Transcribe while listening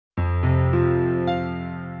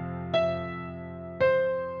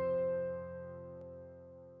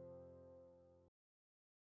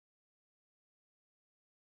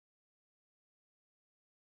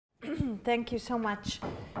Thank you so much,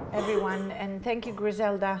 everyone, and thank you,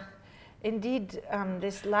 Griselda. Indeed,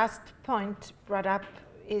 this last point brought up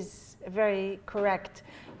is very correct.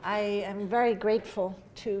 I am very grateful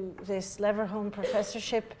to this Leverhulme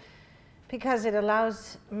professorship because it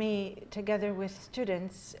allows me, together with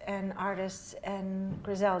students and artists and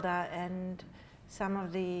Griselda and some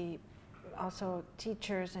of the also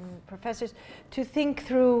teachers and professors, to think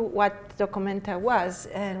through what Documenta was.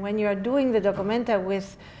 And when you're doing the Documenta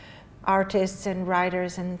with artists and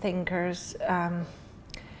writers and thinkers of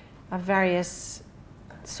various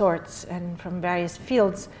sorts and from various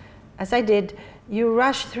fields, as I did, you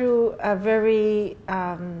rush through a very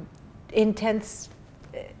intense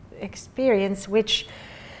experience, which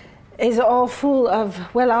is all full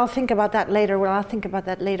of, well, I'll think about that later, well, I'll think about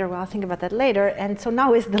that later, well, I'll think about that later, and so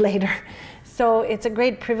now is the later. So it's a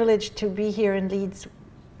great privilege to be here in Leeds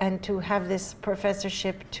and to have this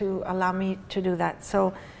professorship to allow me to do that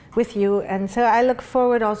so with you. And so I look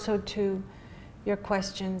forward also to your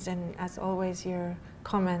questions and, as always, your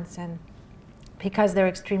comments, and because they're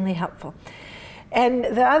extremely helpful. And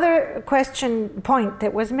the other point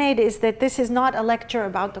that was made is that this is not a lecture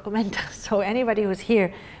about Documenta. So anybody who's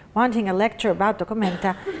here wanting a lecture about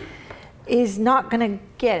Documenta is not going to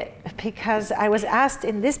get it, because I was asked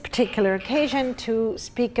in this particular occasion to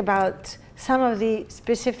speak about some of the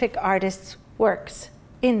specific artists' works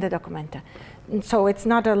in the Documenta. And so it's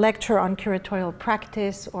not a lecture on curatorial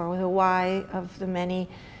practice or the why of the many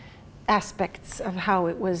aspects of how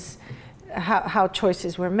it was, how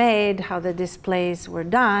choices were made, how the displays were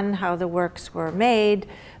done, how the works were made,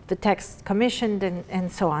 the text commissioned,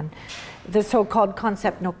 and so on. The so-called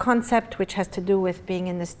concept, no concept, which has to do with being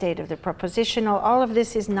in the state of the propositional. All of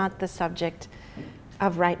this is not the subject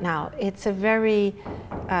of right now. It's a very,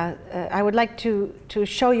 I would like to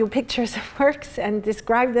show you pictures of works and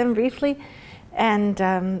describe them briefly,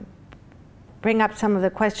 and bring up some of the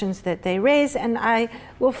questions that they raise. And I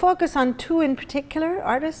will focus on two in particular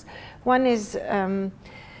artists. One is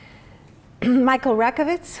Mike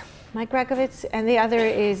Rakovits, and the other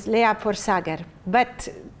is Lea Porsager. But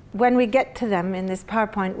when we get to them in this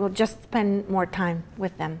PowerPoint, we'll just spend more time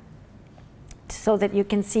with them so that you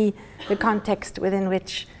can see the context within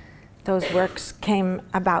which those works came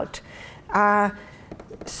about.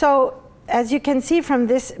 So as you can see from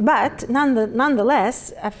this, but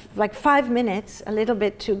nonetheless, like 5 minutes, a little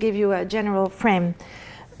bit to give you a general frame.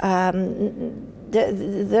 The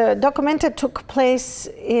Documenta took place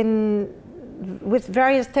with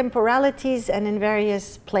various temporalities and in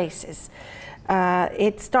various places.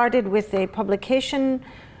 It started with a publication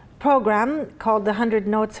program called the 100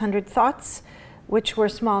 Notes, 100 Thoughts, which were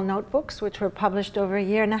small notebooks, which were published over a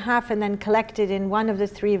year and a half and then collected in one of the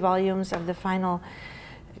 3 volumes of the final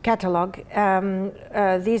catalog.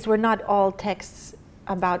 These were not all texts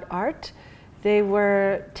about art. They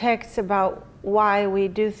were texts about why we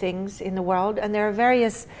do things in the world, and there are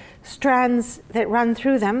various strands that run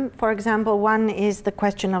through them. For example, one is the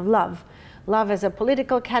question of love. Love as a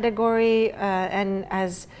political category, and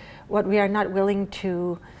as what we are not willing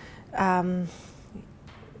to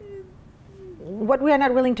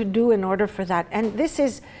do in order for that. And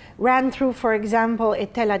this ran through, for example,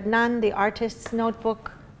 Etel Adnan, the artist's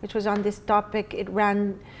notebook, which was on this topic. It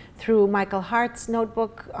ran through Michael Hart's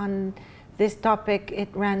notebook on this topic. It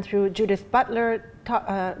ran through Judith Butler's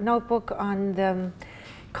notebook on the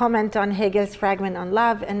comment on Hegel's fragment on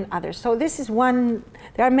love, and others. So this is one.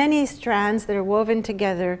 There are many strands that are woven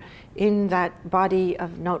together in that body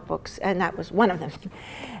of notebooks, and that was one of them.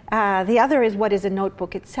 The other is, what is a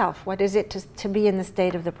notebook itself? What is it to be in the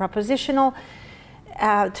state of the propositional?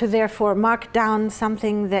 To therefore mark down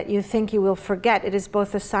something that you think you will forget. It is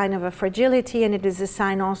both a sign of a fragility, and it is a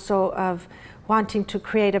sign also of wanting to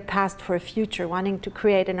create a past for a future, wanting to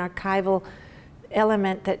create an archival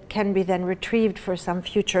element that can be then retrieved for some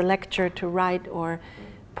future lecture to write, or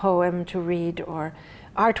poem to read, or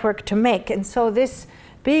artwork to make. And so this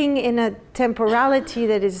being in a temporality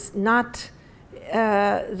that is not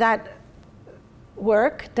that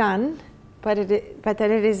work done, but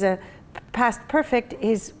that it is a past perfect,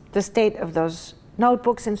 is the state of those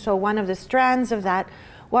notebooks. And so one of the strands of that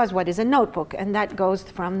was, what is a notebook? And that goes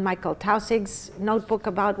from Michael Tausig's notebook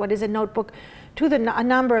about what is a notebook to a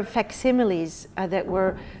number of facsimiles that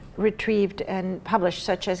were retrieved and published,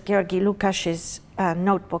 such as Georgi Lukash's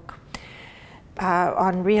notebook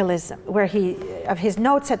on realism, where of his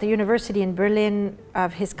notes at the university in Berlin,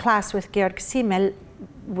 of his class with Georg Simmel,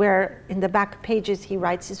 where in the back pages he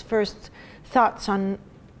writes his first thoughts on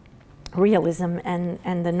realism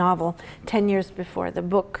and the novel 10 years before the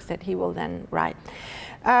book that he will then write.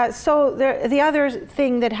 So the other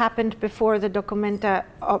thing that happened before the Documenta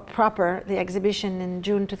proper, the exhibition in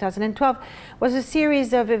June 2012, was a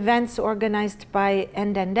series of events organized by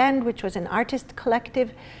End, which was an artist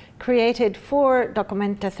collective created for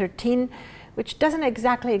Documenta 13, which doesn't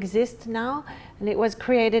exactly exist now. And it was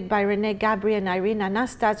created by René Gabri and Irina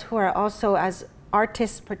Nastas, who are also as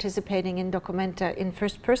artists participating in Documenta in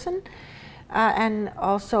first person. And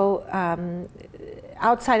also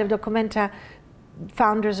outside of Documenta,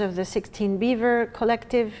 founders of the 16 Beaver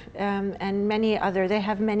collective and many other, they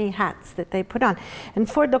have many hats that they put on. And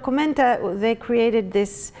for Documenta, they created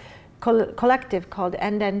this collective called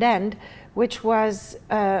End, which was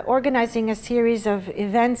organizing a series of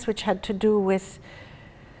events which had to do with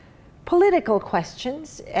political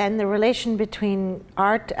questions and the relation between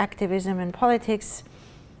art, activism, and politics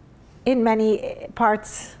in many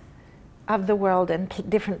parts of the world and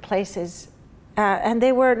different places. And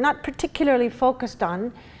they were not particularly focused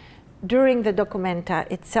on during the Documenta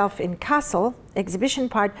itself in Kassel, exhibition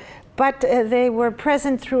part, but they were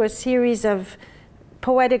present through a series of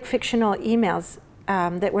poetic fictional emails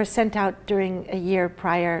that were sent out during a year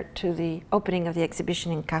prior to the opening of the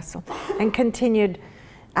exhibition in Kassel and continued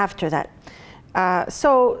after that.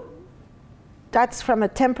 So that's from a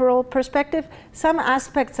temporal perspective. Some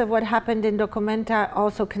aspects of what happened in Documenta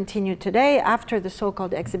also continue today after the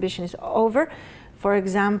so-called exhibition is over. For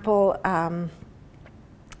example,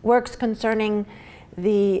 works concerning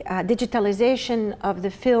the digitalization of the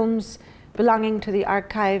films belonging to the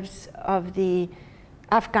archives of the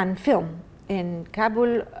Afghan film in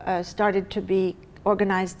Kabul started to be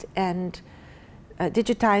organized and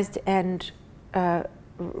digitized and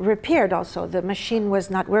repaired also. The machine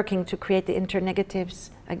was not working to create the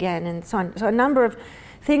internegatives again and so on. So a number of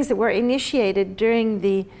things that were initiated during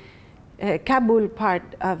the Kabul part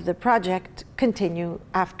of the project continue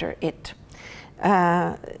after it,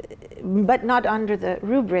 but not under the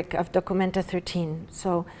rubric of Documenta 13.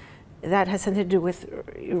 So that has something to do with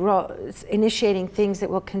initiating things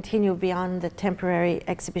that will continue beyond the temporary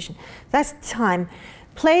exhibition. That's time.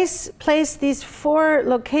 Place these 4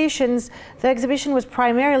 locations. The exhibition was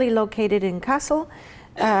primarily located in Kassel,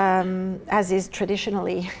 as is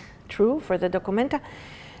traditionally true for the Documenta,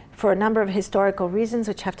 for a number of historical reasons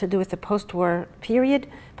which have to do with the post-war period,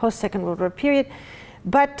 post-Second World War period.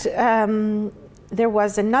 But there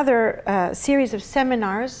was another series of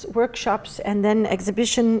seminars, workshops, and then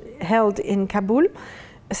exhibition held in Kabul.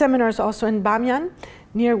 Seminars also in Bamiyan,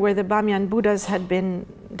 near where the Bamiyan Buddhas had been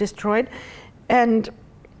destroyed. And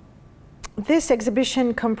this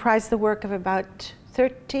exhibition comprised the work of about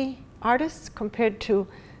 30 artists compared to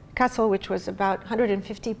Kassel, which was about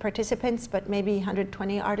 150 participants, but maybe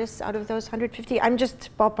 120 artists out of those 150. I'm just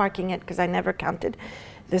ballparking it because I never counted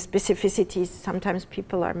the specificities. Sometimes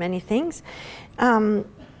people are many things. And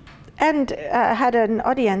had an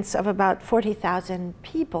audience of about 40,000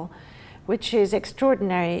 people, which is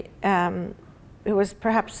extraordinary. It was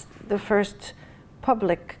perhaps the first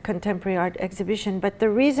public contemporary art exhibition, but the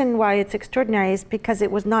reason why it's extraordinary is because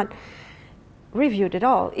it was not reviewed at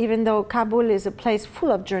all, even though Kabul is a place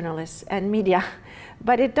full of journalists and media,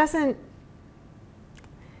 but it doesn't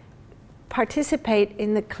participate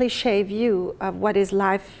in the cliche view of what is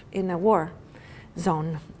life in a war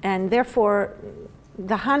zone. And therefore,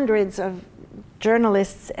 the hundreds of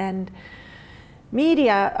journalists and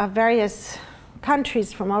media of various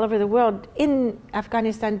countries from all over the world in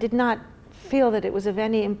Afghanistan did not feel that it was of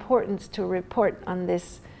any importance to report on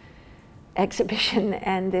this exhibition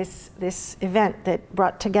and this event that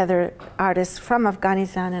brought together artists from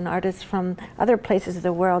Afghanistan and artists from other places of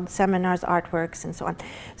the world, seminars, artworks, and so on.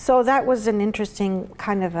 So that was an interesting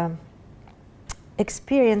kind of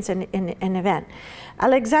experience and an event.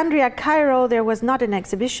 Alexandria, Cairo, there was not an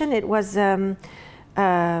exhibition. It was a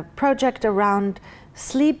project around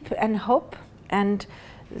sleep and hope, and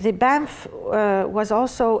the Banff was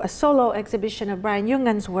also a solo exhibition of Brian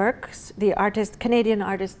Jungen's works, the artist, Canadian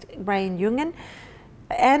artist Brian Jungen,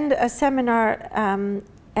 and a seminar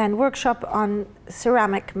and workshop on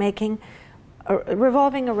ceramic making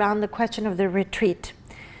revolving around the question of the retreat.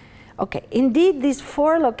 Okay, indeed these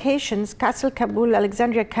 4 locations, Kassel, Kabul,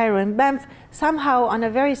 Alexandria, Cairo, and Banff, somehow on a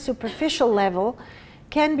very superficial level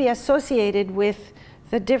can be associated with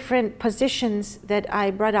the different positions that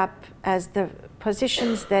I brought up as the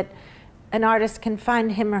positions that an artist can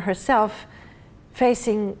find him or herself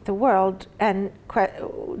facing the world and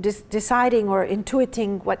deciding or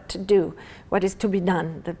intuiting what to do, what is to be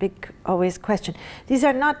done, the big always question. These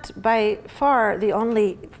are not by far the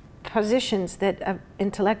only positions that an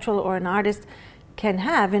intellectual or an artist can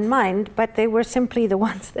have in mind, but they were simply the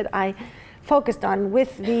ones that I focused on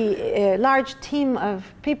with the large team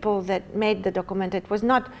of people that made the document. It was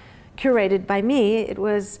not curated by me, it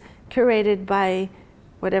was curated by,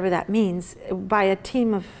 whatever that means, by a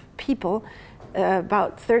team of people,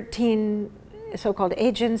 about 13 so-called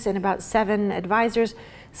agents and about 7 advisors.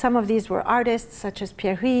 Some of these were artists, such as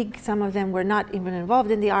Pierre Huyghe. Some of them were not even involved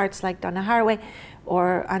in the arts, like Donna Haraway,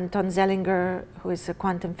 or Anton Zellinger, who is a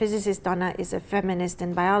quantum physicist. Donna is a feminist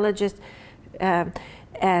and biologist.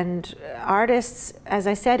 And artists, as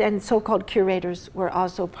I said, and so-called curators were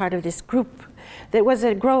also part of this group. There was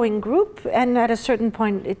a growing group, and at a certain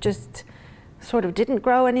point it just sort of didn't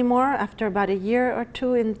grow anymore after about a year or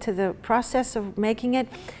two into the process of making it.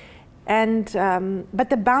 And but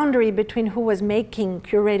the boundary between who was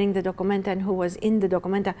curating the documenta and who was in the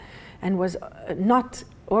documenta and was not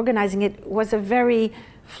organizing it was a very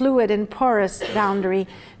fluid and porous boundary,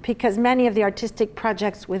 because many of the artistic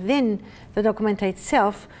projects within the documenta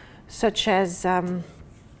itself, such as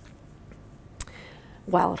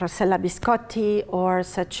well, Rossella Biscotti, or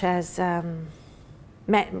such as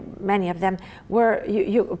many of them were,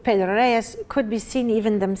 Pedro Reyes, could be seen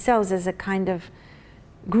even themselves as a kind of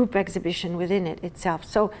group exhibition within it itself.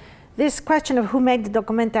 So this question of who made the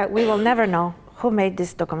documenta, we will never know who made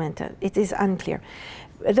this documenta. It is unclear.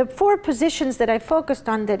 The 4 positions that I focused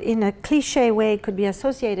on that in a cliche way could be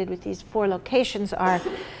associated with these 4 locations are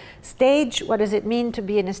stage. What does it mean to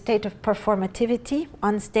be in a state of performativity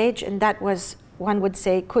on stage? And that was, one would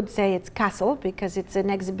say, could say it's Kassel, because it's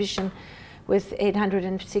an exhibition with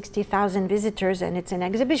 860,000 visitors, and it's an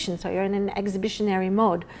exhibition, so you're in an exhibitionary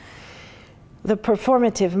mode. The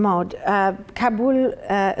performative mode. Kabul,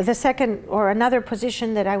 the second or another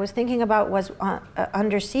position that I was thinking about was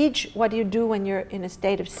under siege. What do you do when you're in a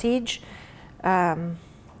state of siege?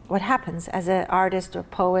 What happens as an artist or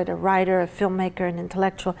poet, a writer, a filmmaker, an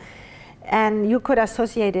intellectual? And you could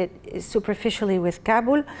associate it superficially with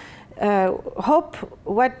Kabul. Hope,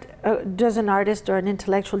 what does an artist or an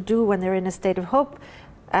intellectual do when they're in a state of hope?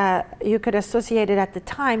 You could associate it at the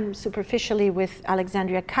time superficially with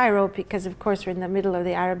Alexandria, Cairo, because of course we're in the middle of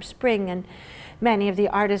the Arab Spring, and many of the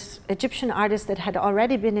artists, Egyptian artists that had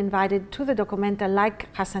already been invited to the documenta, like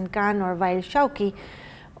Hassan Khan or Wael Shawki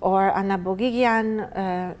or Anna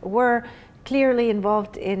Bogigian, were clearly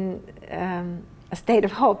involved in a state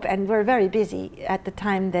of hope, and were very busy at the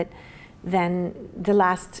time that then the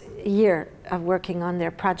last year of working on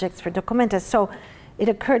their projects for documenta. So it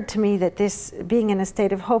occurred to me that this being in a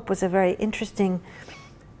state of hope was a very interesting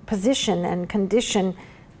position and condition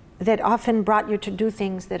that often brought you to do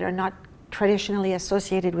things that are not traditionally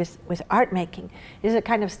associated with art making. It is a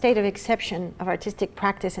kind of state of exception of artistic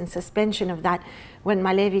practice and suspension of that when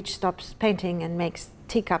Malevich stops painting and makes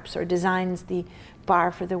teacups or designs the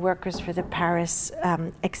bar for the workers for the Paris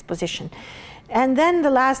exposition. And then the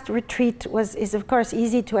last retreat is of course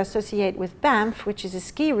easy to associate with Banff, which is a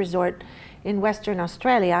ski resort in Western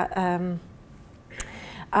Australia,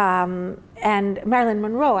 and Marilyn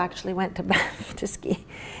Monroe actually went to Banff to ski.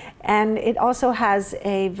 And it also has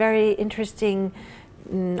a very interesting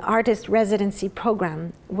artist residency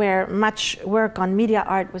program where much work on media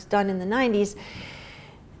art was done in the 90s.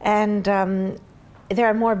 And there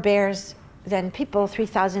are more bears than people,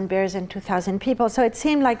 3,000 bears and 2,000 people. So it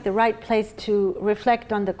seemed like the right place to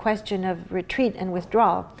reflect on the question of retreat and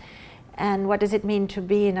withdrawal. And what does it mean to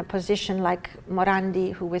be in a position like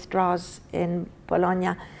Morandi, who withdraws in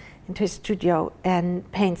Bologna into his studio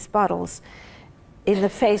and paints bottles in the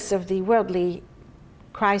face of the worldly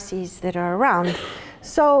crises that are around.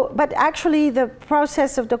 So, but actually the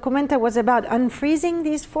process of documenta was about unfreezing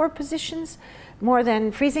these 4 positions more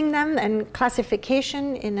than freezing them, and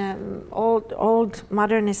classification in an old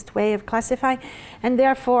modernist way of classifying. And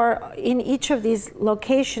therefore, in each of these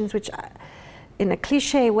locations, which in a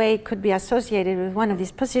cliche way could be associated with one of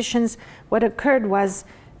these positions, what occurred was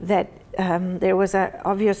that there was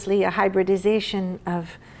obviously a hybridization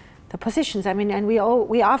of the positions. I mean, and we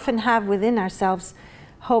often have within ourselves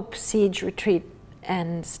hope, siege, retreat,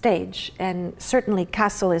 and stage. And certainly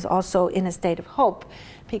Kassel is also in a state of hope,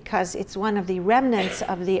 because it's one of the remnants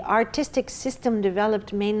of the artistic system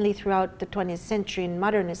developed mainly throughout the 20th century in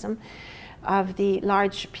modernism, of the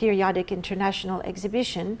large periodic international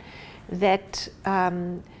exhibition that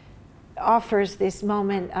offers this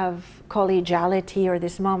moment of collegiality, or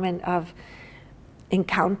this moment of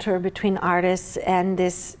encounter between artists, and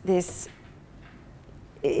it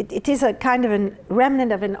is a kind of a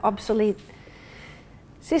remnant of an obsolete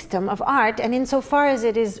system of art, and insofar as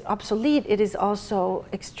it is obsolete, it is also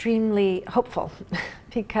extremely hopeful,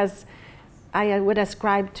 because I would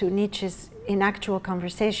ascribe to Nietzsche's in actual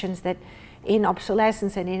conversations that in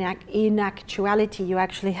obsolescence and in actuality you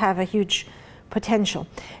actually have a huge potential.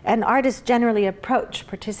 And artists generally approach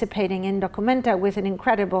participating in Documenta with an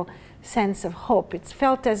incredible sense of hope. It's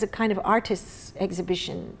felt as a kind of artist's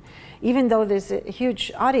exhibition, even though there's a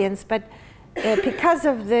huge audience, but because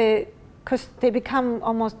of they become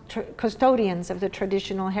almost custodians of the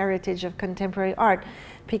traditional heritage of contemporary art,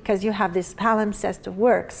 because you have this palimpsest of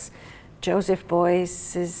works. Joseph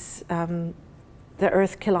Beuys's The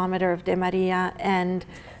Earth Kilometer of De Maria, and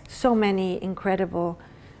so many incredible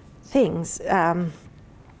things.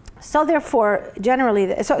 So therefore,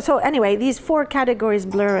 generally, so anyway, these four categories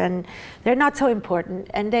blur, and they're not so important,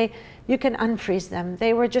 and you can unfreeze them.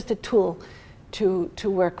 They were just a tool to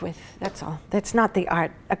work with, that's all. That's not the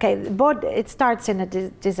art. Okay, it starts in a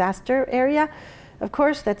disaster area, of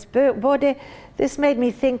course, that's Bode. This made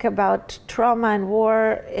me think about trauma and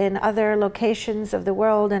war in other locations of the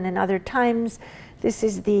world and in other times. This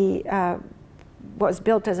is was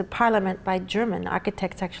built as a parliament by German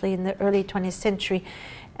architects actually in the early 20th century,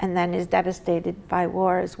 and then is devastated by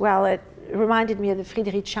war as well. It reminded me of the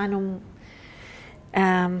Friedrichshainum.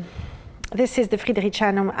 This is the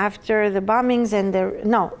Friedrichshainum after the bombings and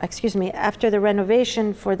after the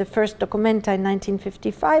renovation for the first Documenta in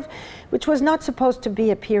 1955, which was not supposed to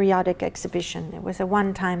be a periodic exhibition. It was a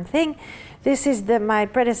one-time thing. This is my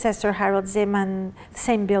predecessor, Harold Zeeman,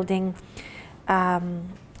 same building. How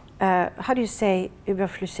do you say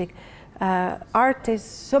überflüssig? Art is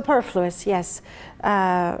superfluous, yes.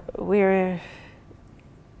 It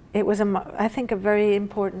was, I think, a very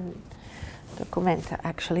important Documenta,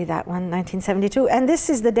 actually, that one, 1972. And this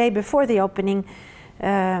is the day before the opening.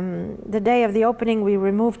 The day of the opening, we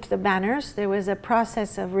removed the banners. There was a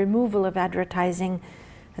process of removal of advertising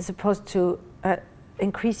as opposed to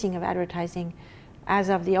increasing of advertising as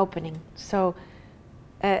of the opening. So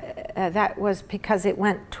that was because it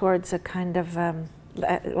went towards a kind of,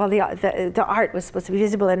 well, the art was supposed to be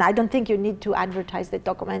visible, and I don't think you need to advertise that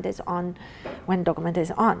Documenta is on when Documenta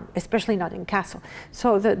is on, especially not in Kassel.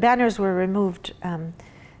 So the banners were removed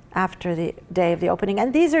after the day of the opening.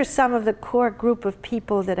 And these are some of the core group of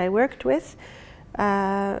people that I worked with.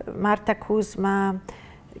 Marta Kuzma,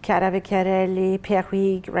 Chiara Vecchiarelli, Pierre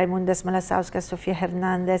Huyghe, Raimundas Malasauskas, Sofia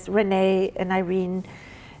Hernandez, Renee and Irene,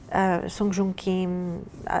 Sung Joong Kim,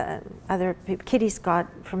 other people, Kitty Scott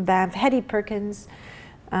from Banff, Hetty Perkins,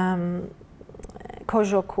 Kojo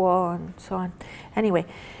Kuo, and so on. Anyway,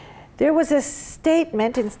 there was a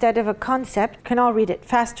statement instead of a concept. You can all read it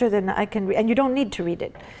faster than I can read, and you don't need to read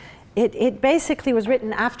it. It basically was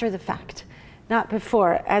written after the fact, not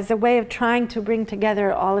before, as a way of trying to bring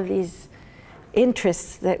together all of these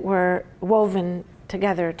interests that were woven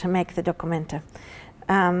together to make the Documenta.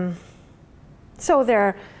 So there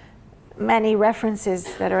are many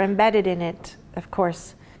references that are embedded in it, of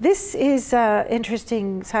course. This is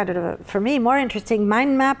interesting, for me, more interesting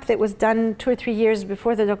mind map that was done 2 or 3 years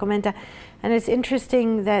before the Documenta. And it's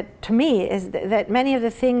interesting that, to me, is that many of the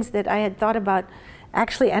things that I had thought about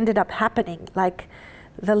actually ended up happening, like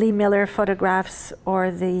the Lee Miller photographs or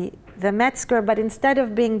the Metzger, but instead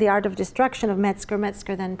of being the art of destruction of Metzger,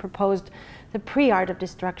 Metzger then proposed the pre-art of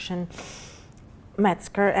destruction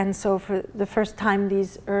Metzger, and so for the first time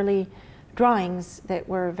these early drawings that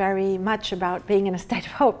were very much about being in a state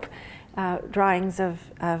of hope, drawings of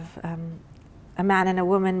a man and a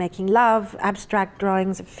woman making love, abstract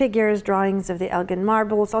drawings of figures, drawings of the Elgin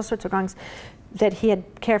marbles, all sorts of drawings that he had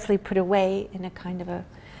carefully put away in a kind of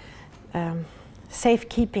a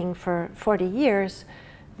safekeeping for 40 years,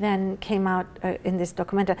 then came out in this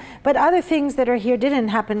Documenta. But other things that are here didn't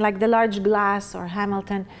happen, like the large glass or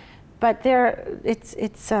Hamilton. But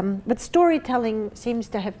but storytelling seems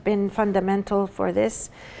to have been fundamental for this.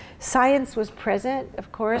 Science was present,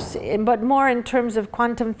 of course, but more in terms of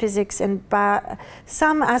quantum physics and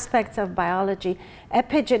some aspects of biology,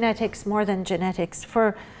 epigenetics more than genetics,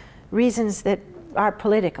 for reasons that are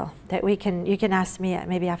political, that you can ask me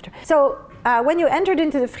maybe after. So when you entered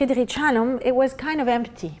into the Friedrichshainum, it was kind of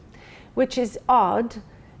empty, which is odd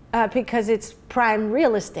because it's prime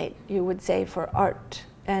real estate, you would say, for art.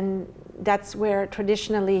 And that's where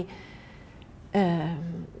traditionally the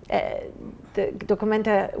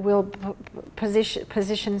Documenta will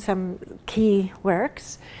position some key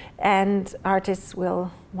works, and artists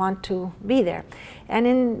will want to be there. And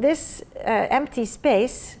in this empty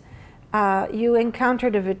space, you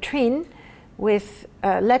encountered a vitrine with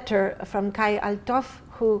a letter from Kai Althoff,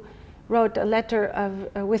 who wrote a letter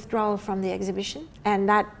of withdrawal from the exhibition. And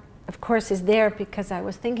that, of course, is there because I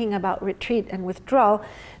was thinking about retreat and withdrawal.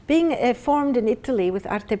 Being formed in Italy with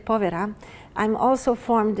Arte Povera, I'm also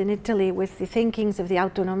formed in Italy with the thinkings of the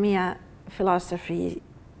Autonomia philosophy,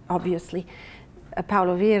 obviously.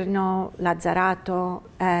 Paolo Virno, Lazzarato,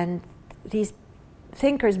 and these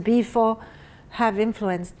thinkers before have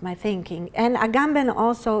influenced my thinking. And Agamben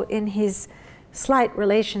also, in his slight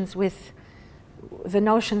relations with the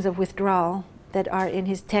notions of withdrawal that are in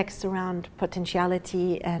his texts around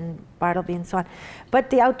potentiality and Bartleby and so on. But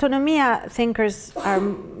the autonomia thinkers are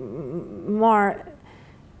more,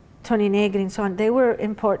 Toni Negri and so on, they were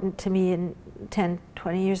important to me in 10,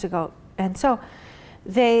 20 years ago. And so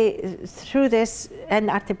they, through this, and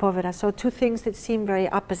Arte Povera, so two things that seem very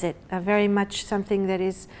opposite, very much something that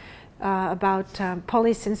is about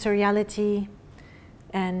polysensoriality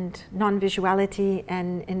and non-visuality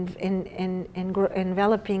and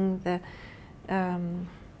enveloping the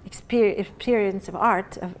experience of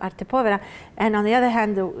art, of Arte Povera, and on the other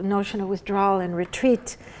hand, the notion of withdrawal and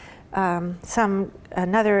retreat.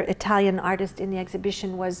 Another Italian artist in the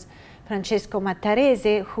exhibition was Francesco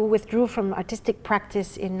Mattarese, who withdrew from artistic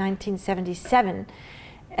practice in 1977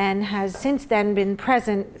 and has since then been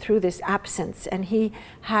present through this absence. And he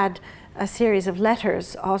had a series of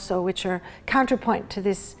letters also, which are counterpoint to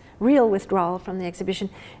this real withdrawal from the exhibition,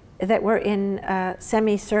 that were in a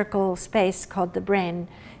semicircle space called the Brain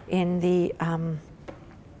in the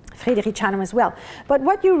Friedrichianum as well. But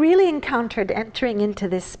what you really encountered entering into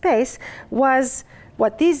this space was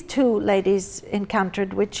what these two ladies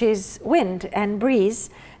encountered, which is wind and breeze.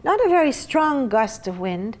 Not a very strong gust of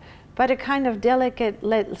wind, but a kind of delicate,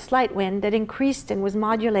 slight wind that increased and was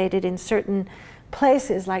modulated in certain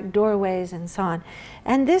places like doorways and so on.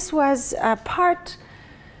 And this was a part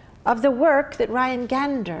of the work that Ryan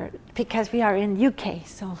Gander, because we are in UK,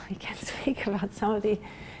 so we can speak about some of the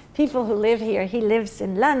people who live here. He lives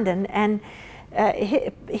in London, and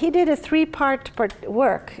he did a three-part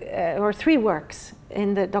work, or three works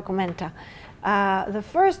in the Documenta. The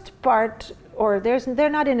first part, or they're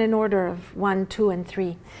not in an order of 1, 2, and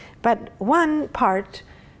 3, but one part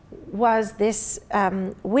was this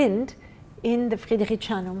wind in the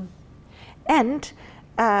Friedrichianum. And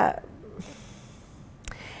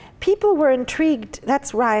people were intrigued.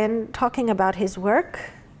 That's Ryan talking about his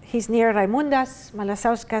work. He's near Raimundas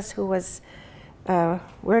Malasauskas, who was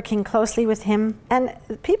working closely with him. And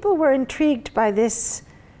people were intrigued by this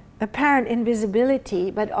apparent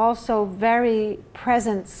invisibility, but also very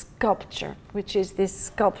present sculpture, which is this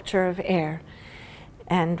sculpture of air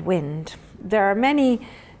and wind. There are many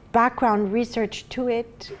background research to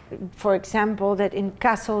it. For example, that in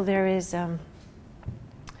Kassel there is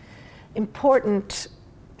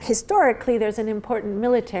historically there's an important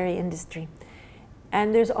military industry.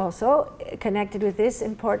 And there's also, connected with this,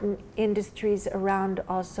 important industries around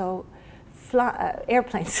also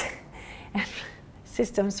airplanes and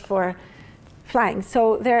systems for flying.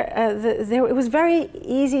 So it was very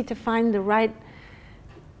easy to find the right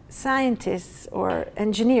scientists or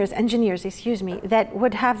engineers, excuse me, that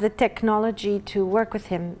would have the technology to work with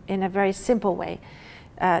him in a very simple way,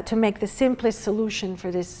 to make the simplest solution for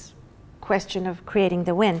this question of creating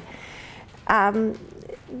the wind.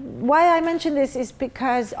 Why I mention this is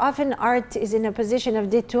because often art is in a position of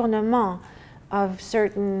détournement of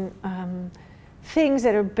certain things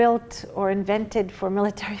that are built or invented for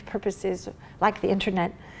military purposes, like the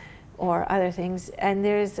internet or other things. And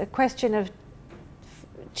there's a question of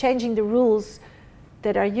changing the rules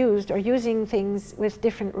that are used, or using things with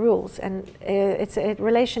different rules. And it's a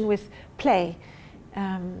relation with play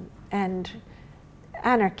and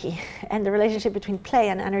anarchy. And the relationship between play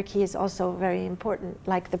and anarchy is also very important,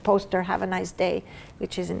 like the poster, "Have a nice day,"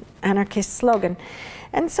 which is an anarchist slogan.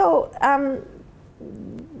 And so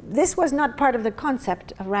this was not part of the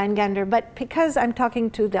concept of Ryan Gander, but because I'm talking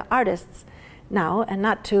to the artists now and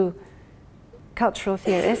not to cultural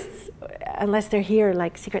theorists, unless they're here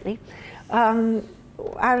like secretly,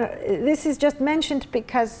 this is just mentioned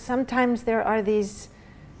because sometimes there are these,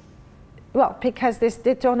 well, because this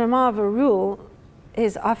détournement of a rule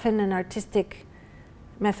is often an artistic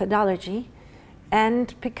methodology,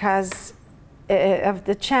 and because of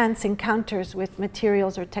the chance encounters with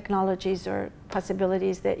materials or technologies or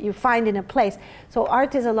possibilities that you find in a place. So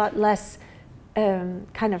art is a lot less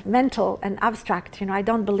kind of mental and abstract. You know, I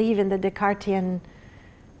don't believe in the Descartesian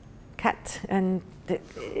cat. And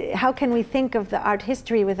how can we think of the art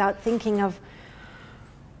history without thinking of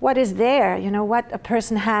what is there, you know, what a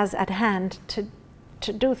person has at hand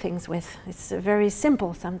to do things with. It's very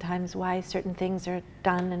simple sometimes why certain things are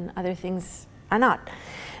done and other things are not.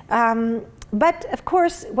 But of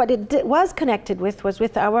course, what it was connected with was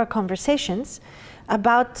with our conversations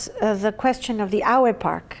about the question of the Aue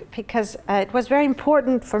Park, because it was very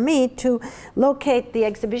important for me to locate the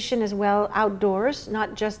exhibition as well outdoors,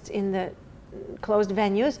 not just in the closed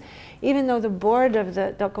venues, even though the board of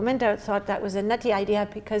the Documenta thought that was a nutty idea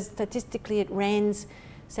because statistically it rains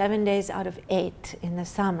 7 days out of 8 in the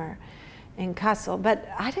summer in Kassel. But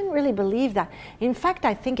I didn't really believe that. In fact,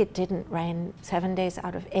 I think it didn't rain 7 days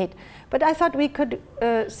out of 8. But I thought we could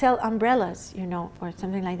sell umbrellas, you know, or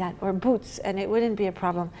something like that, or boots, and it wouldn't be a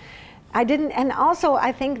problem. I didn't, and also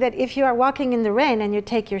I think that if you are walking in the rain and you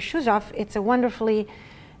take your shoes off, it's a wonderfully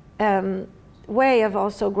way of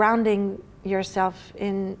also grounding yourself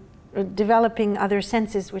in developing other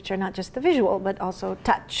senses, which are not just the visual, but also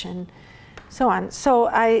touch and so on. So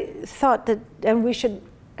I thought that, and we should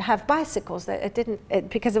have bicycles, that it didn't,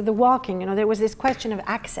 because of the walking, you know, there was this question of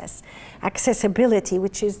accessibility,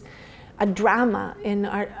 which is a drama in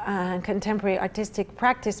art, contemporary artistic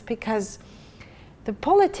practice, because the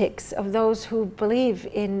politics of those who believe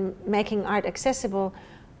in making art accessible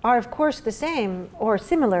are of course the same or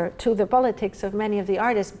similar to the politics of many of the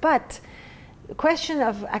artists, but the question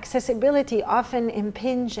of accessibility often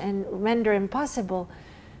impinge and render impossible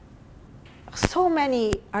so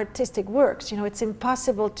many artistic works. You know, it's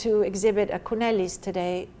impossible to exhibit a Cunellis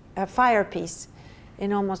today, a fire piece,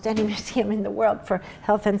 in almost any museum in the world for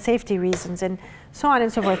health and safety reasons, and so on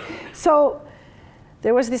and so forth. So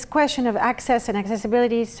there was this question of access and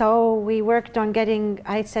accessibility, so we worked on getting,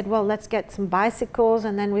 I said, well, let's get some bicycles,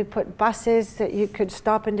 and then we put buses that you could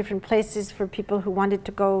stop in different places for people who wanted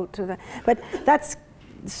to go to the, but that's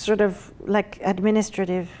sort of like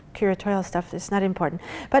administrative curatorial stuff. It's not important.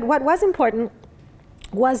 But what was important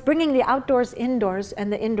was bringing the outdoors indoors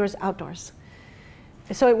and the indoors outdoors.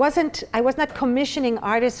 So it wasn't, I was not commissioning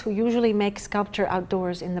artists who usually make sculpture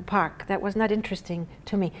outdoors in the park. That was not interesting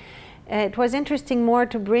to me. It was interesting more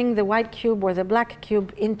to bring the white cube or the black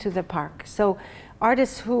cube into the park. So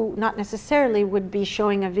artists who not necessarily would be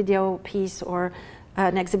showing a video piece or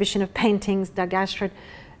an exhibition of paintings, Dag Ashford,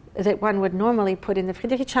 that one would normally put in the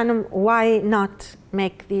Friedrichshain, why not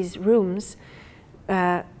make these rooms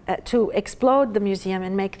to explode the museum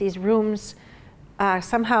and make these rooms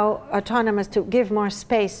somehow autonomous, to give more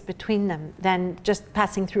space between them than just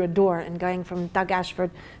passing through a door and going from Dag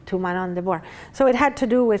Ashford to Manon de Boer. So it had to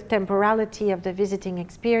do with temporality of the visiting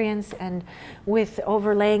experience and with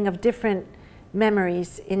overlaying of different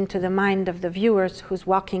memories into the mind of the viewers who's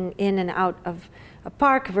walking in and out of a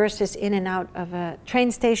park versus in and out of a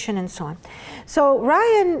train station and so on. So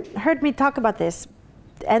Ryan heard me talk about this,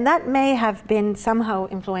 and that may have been somehow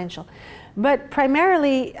influential. But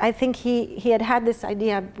primarily, I think he had had this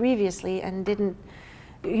idea previously and didn't,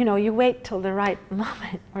 you know, you wait till the right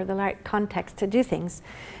moment or the right context to do things.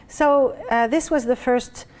 So this was the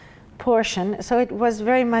first portion. So it was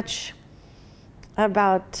very much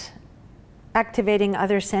about activating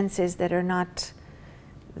other senses that are not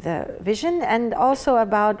the vision, and also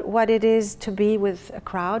about what it is to be with a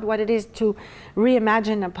crowd, what it is to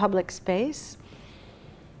reimagine a public space,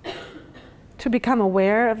 to become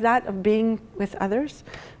aware of that, of being with others.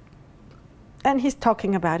 And he's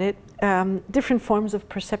talking about it, different forms of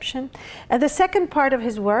perception. And the second part of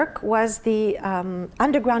his work was the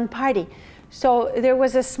underground party. So there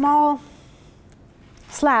was a small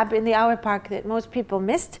slab in the Auer Park that most people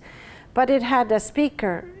missed, but it had a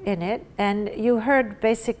speaker in it, and you heard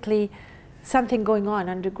basically something going on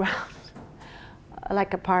underground,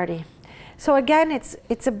 like a party. So again, it's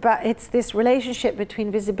this relationship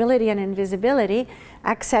between visibility and invisibility,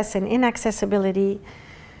 access and inaccessibility,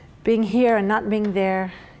 being here and not being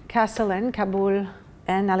there, Kassel and Kabul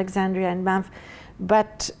and Alexandria and Banff,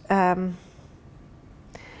 but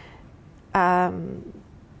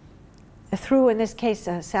through, in this case,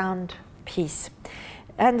 a sound piece.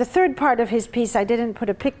 And the third part of his piece, I didn't put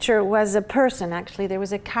a picture, was a person, actually. There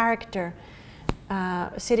was a character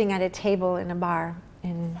sitting at a table in a bar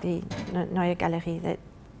in the Neue Galerie that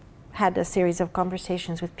had a series of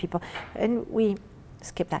conversations with people. And we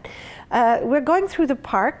skip that. We're going through the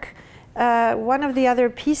park. One of the other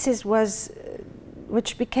pieces was,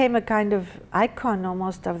 which became a kind of icon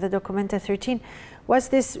almost of the Documenta 13, was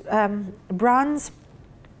this bronze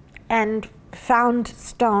and found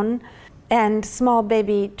stone and small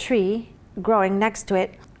baby tree growing next to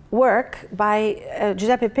it, work by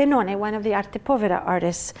Giuseppe Pennone, one of the Arte Povera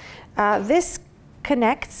artists. This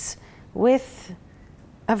connects with,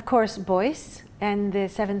 of course, Beuys and the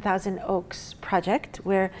 7,000 Oaks project,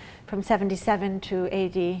 where from 77 to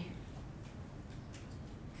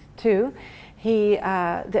 82,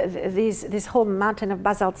 this whole mountain of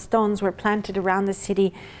basalt stones were planted around the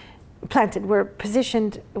city, were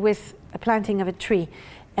positioned with a planting of a tree.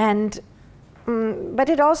 And but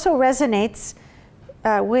it also resonates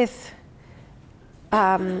with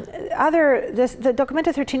the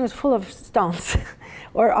Documenta 13 was full of stones,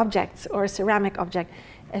 or objects, or ceramic object.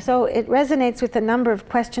 So it resonates with a number of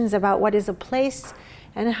questions about what is a place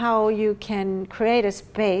and how you can create a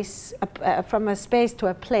space, from a space to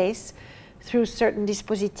a place, through certain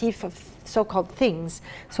dispositifs of so-called things.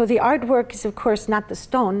 So the artwork is, of course, not the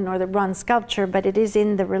stone nor the bronze sculpture, but it is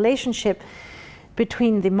in the relationship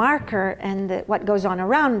between the marker and what goes on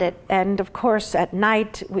around it. And of course, at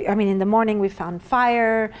night, in the morning, we found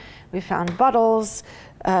fire, we found bottles,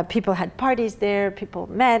 people had parties there, people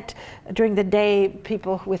met. During the day,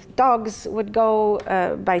 people with dogs would go,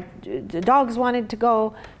 the dogs wanted to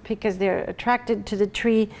go because they're attracted to the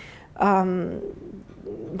tree.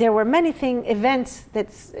 There were many events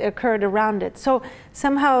that occurred around it. So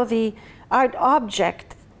somehow the art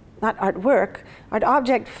object, not artwork, art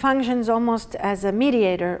object functions almost as a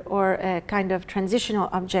mediator or a kind of transitional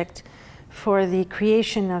object for the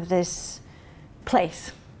creation of this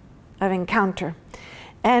place of encounter.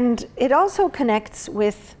 And it also connects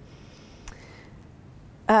with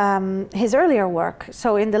his earlier work.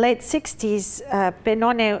 So in the late 60s,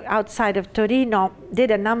 Benone, outside of Torino, did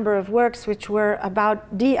a number of works which were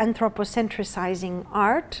about de-anthropocentricizing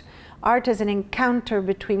art, art as an encounter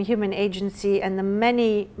between human agency and the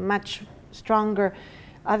many, much stronger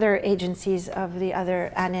other agencies of the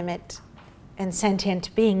other animate and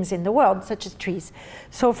sentient beings in the world, such as trees.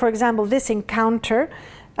 So for example, this encounter,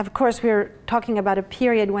 of course, we're talking about a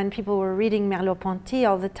period when people were reading Merleau-Ponty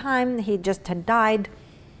all the time. He just had died,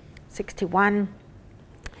 61,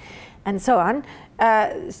 and so on.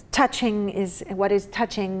 Touching is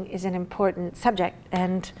an important subject,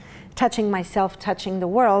 and touching myself, touching the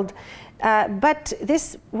world. But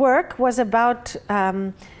this work was about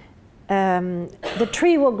the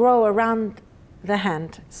tree will grow around the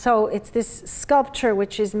hand. So it's this sculpture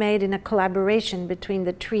which is made in a collaboration between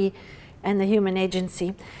the tree and the human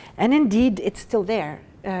agency. And indeed, it's still there.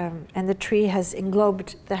 And the tree has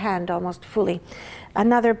englobed the hand almost fully.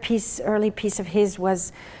 Another early piece of his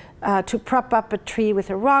was to prop up a tree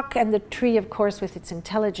with a rock, and the tree, of course, with its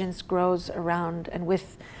intelligence, grows around and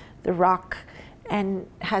with the rock and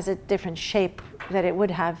has a different shape that it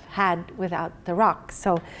would have had without the rock.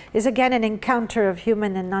 So it's again an encounter of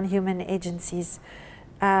human and non-human agencies,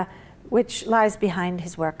 which lies behind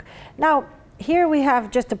his work. Now, here we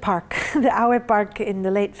have just a park, the Aue Park in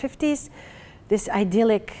the late 50s, this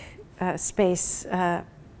idyllic space,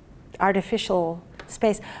 artificial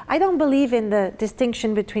space. I don't believe in the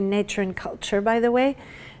distinction between nature and culture, by the way,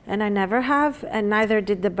 and I never have, and neither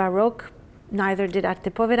did the Baroque, neither did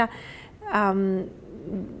Arte Povera.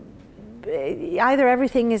 Either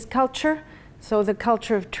everything is culture, so the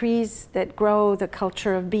culture of trees that grow, the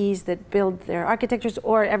culture of bees that build their architectures,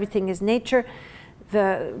 or everything is nature.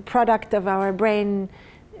 The product of our brain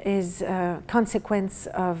is a consequence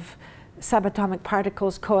of subatomic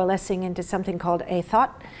particles coalescing into something called a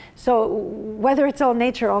thought. So whether it's all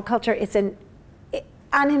nature or all culture, it's an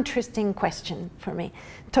uninteresting question for me,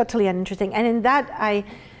 totally uninteresting. And in that, I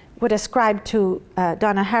would ascribe to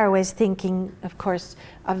Donna Haraway's thinking, of course,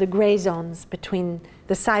 of the gray zones between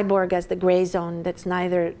the cyborg as the gray zone that's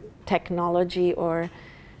neither technology or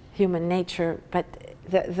human nature, but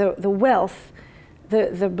the wealth,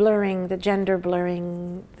 the blurring, the gender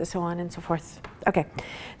blurring, the so on and so forth. Okay,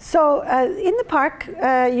 so in the park,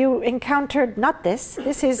 you encountered not this.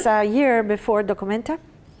 This is a year before Documenta,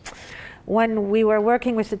 when we were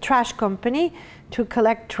working with the trash company to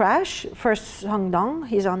collect trash. First Song Dong,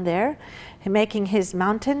 he's on there, making his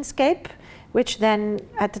mountainscape, which then,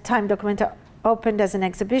 at the time Documenta opened as an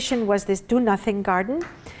exhibition, was this do-nothing garden.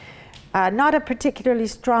 Not a particularly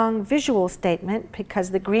strong visual statement,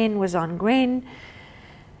 because the green was on green,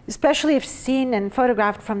 especially if seen and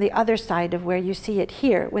photographed from the other side of where you see it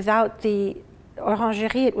here. Without the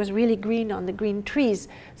orangerie, it was really green on the green trees.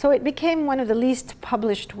 So it became one of the least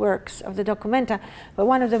published works of the Documenta, but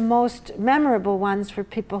one of the most memorable ones for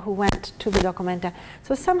people who went to the Documenta.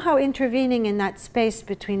 So somehow intervening in that space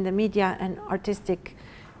between the media and artistic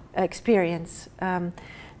experience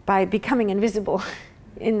by becoming invisible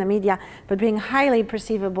in the media, but being highly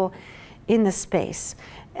perceivable in the space.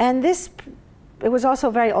 And this, it was also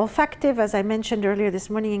very olfactive, as I mentioned earlier this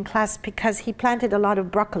morning in class, because he planted a lot of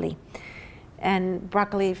broccoli and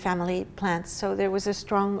broccoli family plants. So there was a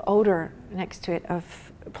strong odor next to it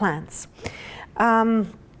of plants,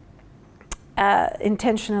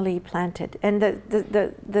 intentionally planted. And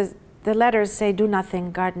the letters say "do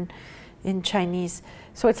nothing garden" in Chinese.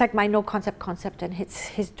 So it's like my no concept and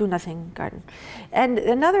his do nothing garden. And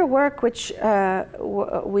another work which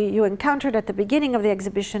you encountered at the beginning of the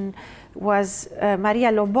exhibition was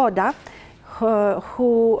Maria Loboda,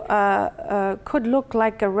 who could look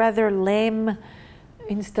like a rather lame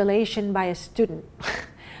installation by a student.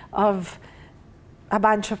 of a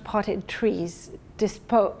bunch of potted trees,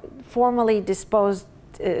 formally disposed,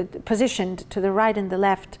 positioned to the right and the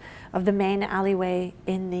left of the main alleyway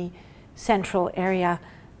in the central area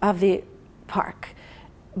of the park.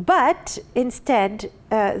 But instead,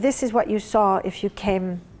 this is what you saw if you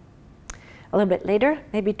came a little bit later,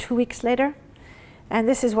 maybe 2 weeks later. And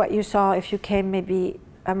this is what you saw if you came maybe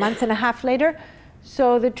a month and a half later.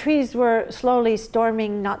 So the trees were slowly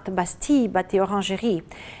storming not the Bastille, but the Orangerie.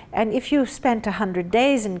 And if you spent 100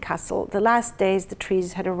 days in Kassel, the last days the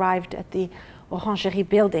trees had arrived at the Orangerie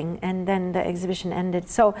building, and then the exhibition ended.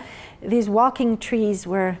 So these walking trees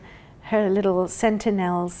were her little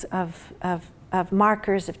sentinels of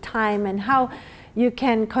markers of time, and how you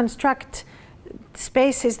can construct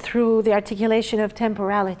spaces through the articulation of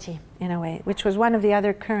temporality, in a way, which was one of the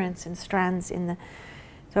other currents and strands in the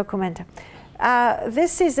Documenta.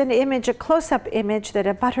 This is an image, a close-up image that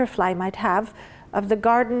a butterfly might have of the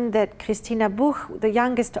garden that Christina Buch, the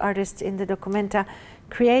youngest artist in the Documenta,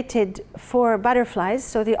 created for butterflies.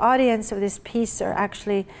 So the audience of this piece are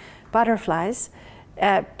actually butterflies.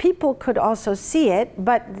 People could also see it,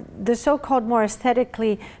 but the so-called more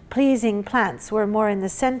aesthetically pleasing plants were more in the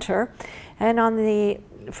center, and on the,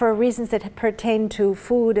 for reasons that pertain to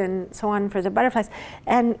food and so on for the butterflies.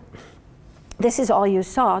 And this is all you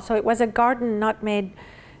saw. So it was a garden not made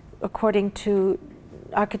according to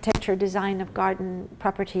architecture, design of garden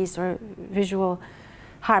properties or visual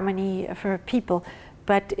harmony for people,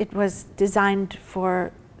 but it was designed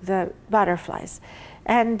for the butterflies.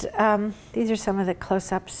 And these are some of the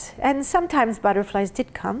close-ups. And sometimes butterflies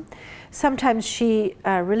did come. Sometimes she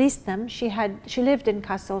released them. She lived in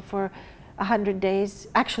Kassel for 100 days,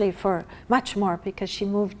 actually for much more, because she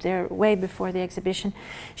moved there way before the exhibition.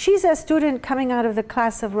 She's a student coming out of the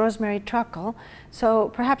class of Rosemary Truckle, so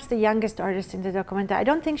perhaps the youngest artist in the Documenta. I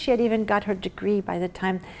don't think she had even got her degree by the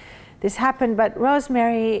time this happened, but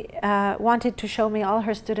Rosemary wanted to show me all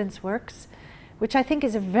her students' works, which I think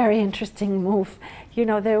is a very interesting move. You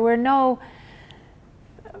know, there were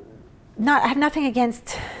I have nothing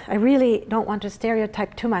against, I really don't want to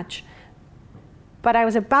stereotype too much, but I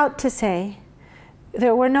was about to say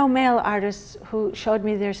there were no male artists who showed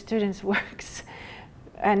me their students' works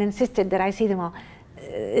and insisted that I see them all.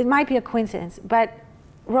 It might be a coincidence, but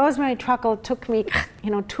Rosemary Truckle took me,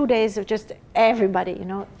 2 days of just everybody,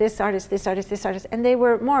 this artist, this artist, this artist, and they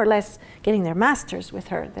were more or less getting their masters with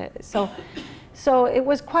her. So it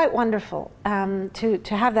was quite wonderful to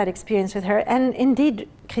have that experience with her. And indeed,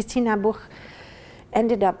 Christina Buch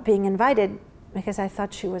ended up being invited because I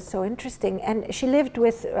thought she was so interesting. And she lived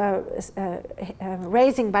with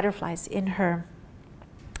raising butterflies in her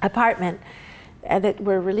apartment that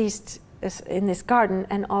were released in this garden,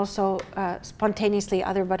 and also spontaneously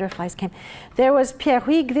other butterflies came. There was Pierre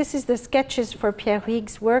Huyghe. This is the sketches for Pierre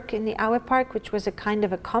Huyghe's work in the Aue Park, which was a kind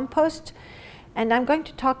of a compost. And I'm going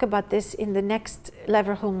to talk about this in the next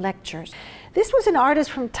Leverhulme lectures. This was an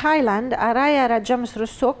artist from Thailand, Araya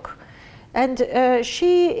Rajamsrusuk, and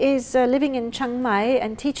she is living in Chiang Mai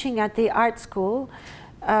and teaching at the art school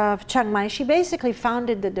of Chiang Mai. She basically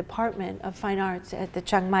founded the Department of Fine Arts at the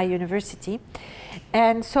Chiang Mai University.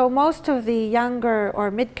 And so most of the younger or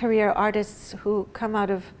mid-career artists who come out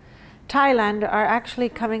of Thailand are actually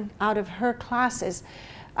coming out of her classes.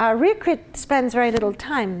 Rikrit spends very little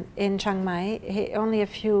time in Chiang Mai, only a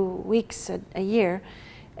few weeks a year,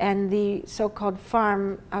 and the so-called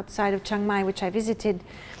farm outside of Chiang Mai, which I visited,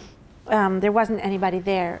 there wasn't anybody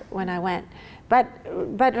there when I went. But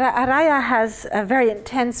Araya has a very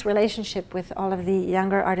intense relationship with all of the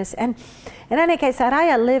younger artists. And in any case,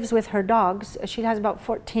 Araya lives with her dogs. She has about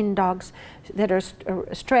 14 dogs that are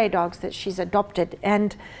stray dogs that she's adopted.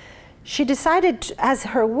 And she decided, as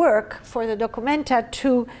her work for the Documenta,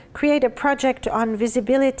 to create a project on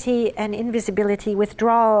visibility and invisibility,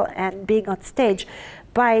 withdrawal and being on stage,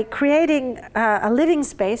 by creating a living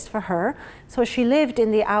space for her. So she lived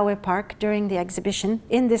in the Aue Park during the exhibition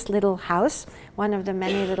in this little house, one of the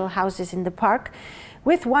many little houses in the park,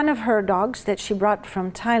 with one of her dogs that she brought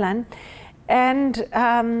from Thailand. And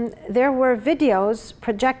there were videos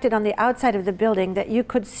projected on the outside of the building that you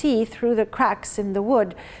could see through the cracks in the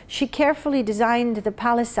wood. She carefully designed the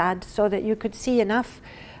palisade so that you could see enough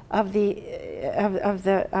of the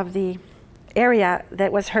area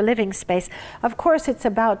that was her living space. Of course, it's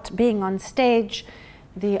about being on stage,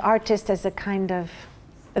 the artist as a kind of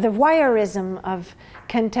the voyeurism of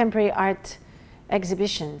contemporary art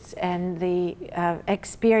exhibitions and the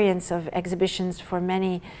experience of exhibitions for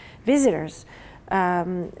many visitors.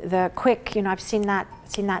 The quick, I've seen that,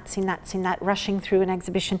 rushing through an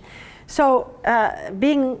exhibition. So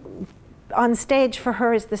being on stage for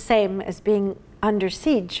her is the same as being under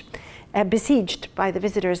siege, besieged by the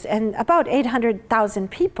visitors. And about 800,000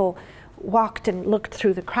 people walked and looked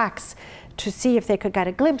through the cracks to see if they could get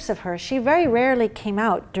a glimpse of her. She very rarely came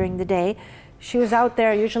out during the day. She was out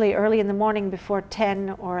there usually early in the morning before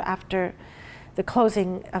 10 or after the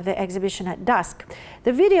closing of the exhibition at dusk.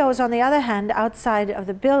 The videos, on the other hand, outside of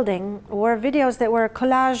the building were videos that were a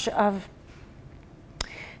collage of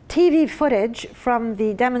TV footage from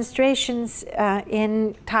the demonstrations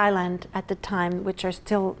in Thailand at the time, which are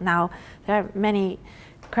still now. There are many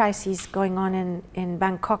crises going on in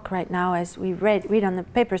Bangkok right now, as we read on the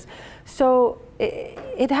papers. So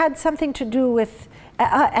it had something to do with,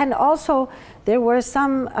 and also there were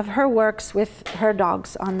some of her works with her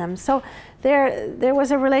dogs on them. So there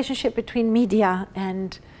was a relationship between media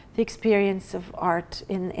and the experience of art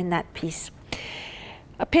in that piece.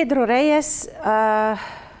 Pedro Reyes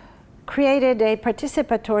created a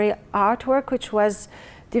participatory artwork which was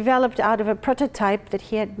developed out of a prototype that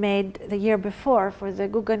he had made the year before for the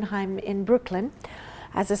Guggenheim in Brooklyn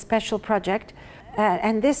as a special project.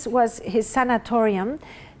 And this was his sanatorium.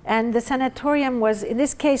 And the sanatorium was, in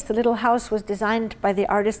this case, the little house was designed by the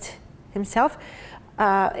artist himself.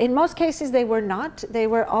 In most cases, they were not. They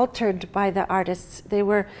were altered by the artists. They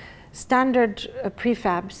were standard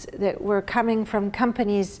prefabs that were coming from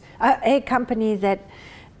companies, a company that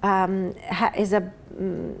is a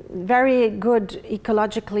very good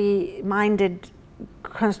ecologically minded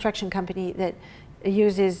construction company that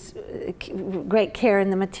uses great care in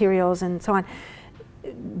the materials and so on,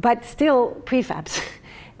 but still prefabs.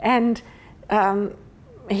 And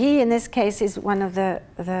he, in this case, is one of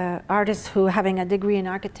the artists who, having a degree in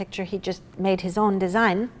architecture, he just made his own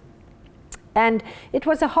design. And it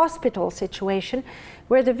was a hospital situation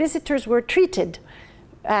where the visitors were treated.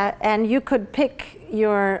 And you could pick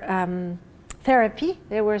your therapy.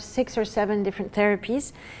 There were 6 or 7 different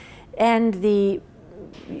therapies. And the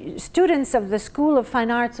students of the School of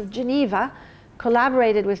Fine Arts of Geneva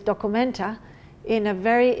collaborated with Documenta in a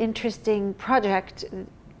very interesting project,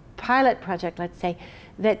 pilot project, let's say,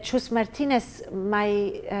 that Chus Martinez,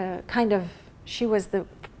 she was the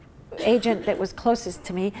agent that was closest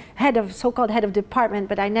to me, so-called head of department,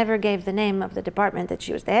 but I never gave the name of the department that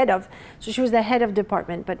she was the head of. So she was the head of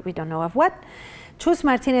department, but we don't know of what. Chus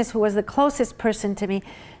Martinez, who was the closest person to me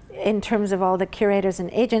in terms of all the curators and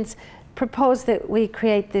agents, proposed that we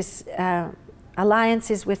create this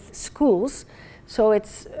alliances with schools. So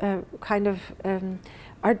it's kind of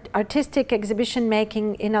artistic exhibition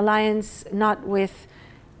making in alliance, not with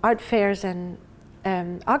art fairs and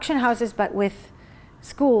auction houses, but with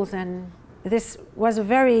schools. And this was a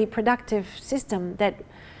very productive system that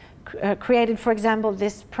created, for example,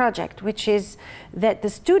 this project, which is that the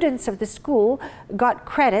students of the school got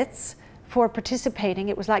credits for participating.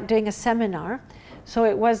 It was like doing a seminar. So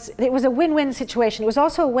it was a win-win situation. It was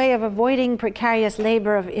also a way of avoiding precarious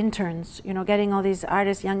labor of interns, you know, getting all these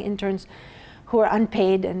artists, young interns who are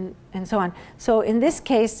unpaid and so on. So in this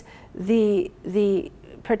case, the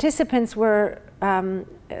participants were,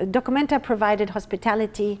 Documenta provided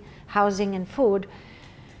hospitality, housing and food,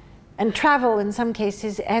 and travel in some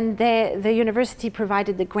cases, and the university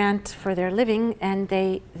provided the grant for their living, and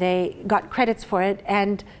they got credits for it,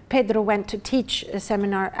 and Pedro went to teach a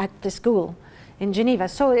seminar at the school in Geneva.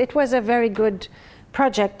 So it was a very good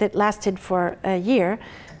project that lasted for a year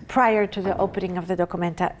prior to the opening of the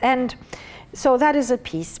Documenta. And so that is a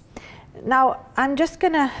piece. Now I'm just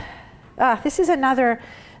gonna, this is another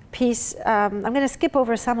piece. I'm gonna skip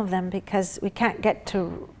over some of them because we can't get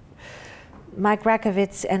to Mike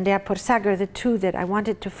Rakovits and Dea Porsager, the two that I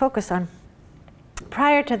wanted to focus on.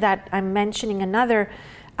 Prior to that, I'm mentioning another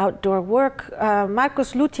outdoor work.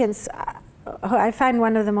 Marcus Lutiens, I find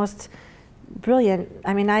one of the most brilliant.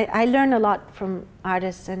 I mean, I learn a lot from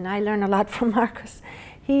artists, and I learn a lot from Marcus.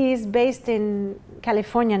 He is based in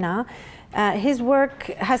California now. His work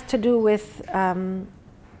has to do with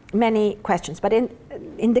many questions, but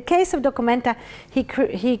in the case of Documenta,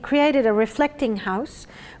 he created a reflecting house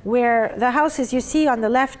where the house, as you see on the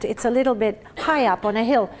left, it's a little bit high up on a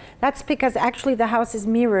hill. That's because actually the house is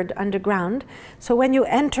mirrored underground. So when you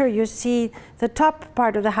enter, you see the top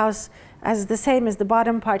part of the house as the same as the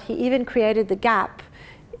bottom part. He even created the gap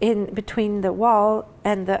in between the wall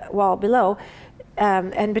and the wall below,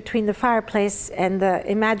 and between the fireplace and the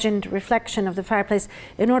imagined reflection of the fireplace,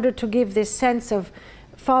 in order to give this sense of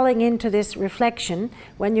falling into this reflection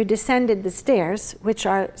when you descended the stairs, which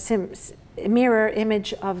are a mirror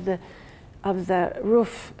image of the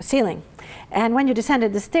roof ceiling. And when you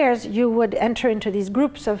descended the stairs, you would enter into these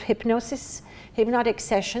groups of hypnotic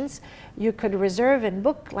sessions. You could reserve and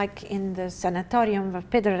book, like in the sanatorium of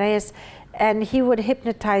Pedro Reyes, and he would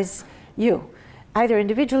hypnotize you. either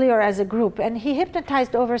individually or as a group. And he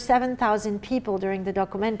hypnotized over 7,000 people during the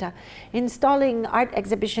documenta, installing art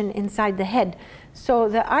exhibition inside the head. So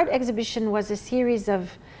the art exhibition was a series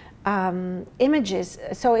of images.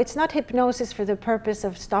 So it's not hypnosis for the purpose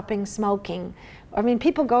of stopping smoking. I mean,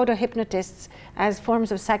 people go to hypnotists as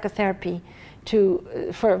forms of psychotherapy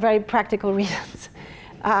for very practical reasons.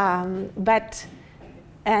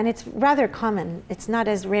 And it's rather common. It's not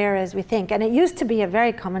as rare as we think. And it used to be a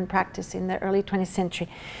very common practice in the early 20th century.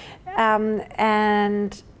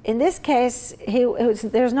 And in this case,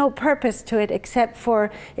 there's no purpose to it except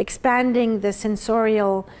for expanding the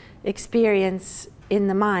sensorial experience in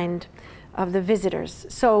the mind of the visitors.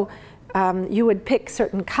 So you would pick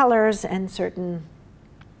certain colors and certain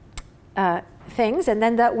things, and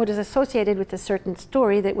then that was associated with a certain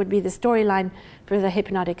story that would be the storyline for the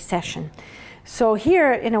hypnotic session. So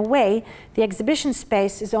here, in a way, the exhibition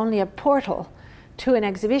space is only a portal to an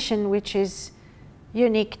exhibition which is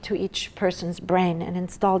unique to each person's brain and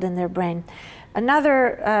installed in their brain.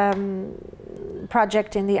 Another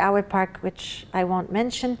project in the Aue Park, which I won't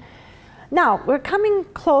mention. Now, we're coming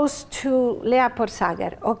close to Lea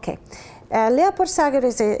Porsager. Okay. Lea Porsager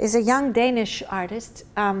is a young Danish artist.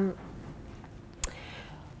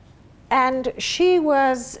 And she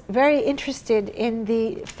was very interested in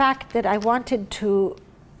the fact that I wanted to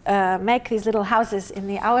make these little houses in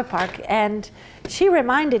the Aue Park. And she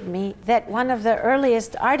reminded me that one of the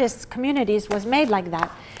earliest artists' communities was made like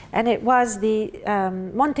that. And it was the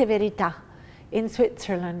Monte Verita in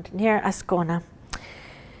Switzerland, near Ascona.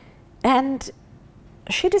 And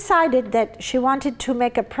she decided that she wanted to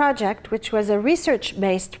make a project which was a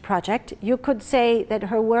research-based project. You could say that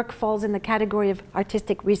her work falls in the category of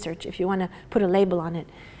artistic research, if you want to put a label on it.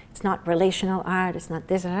 It's not relational art, it's not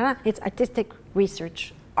this, it's artistic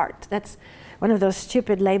research art. That's one of those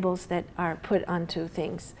stupid labels that are put onto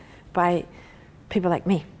things by people like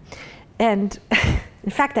me. And in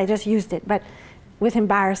fact, I just used it, but with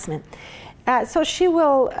embarrassment. So she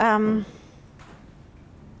will,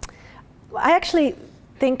 I actually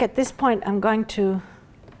think at this point I'm going to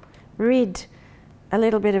read a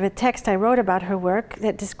little bit of a text I wrote about her work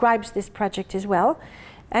that describes this project as well,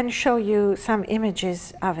 and show you some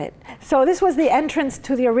images of it. So this was the entrance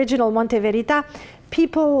to the original Monte Verita.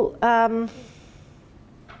 People,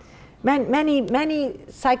 many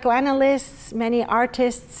psychoanalysts, many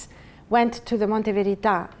artists went to the Monte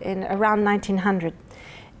Verita in around 1900.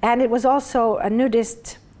 And it was also a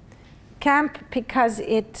nudist camp because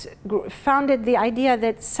it founded the idea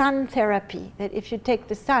that sun therapy, that if you take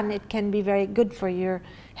the sun, it can be very good for your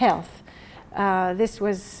health. This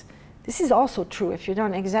is also true if you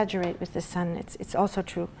don't exaggerate with the sun. It's also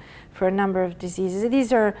true for a number of diseases.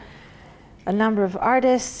 These are a number of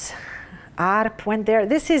artists. Arp went there.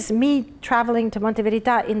 This is me traveling to Monte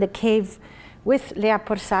Verita in the cave with Lea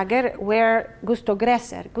Porsager, where Gusto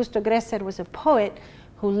Gresser was a poet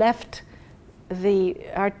who left the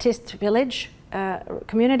artist village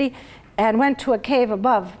community and went to a cave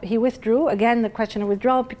above. He withdrew, again the question of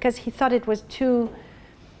withdrawal, because he thought it was too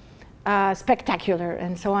spectacular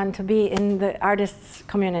and so on to be in the artists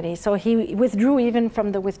community. So he withdrew even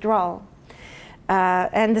from the withdrawal.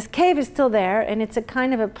 And this cave is still there, and it's a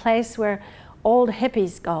kind of a place where old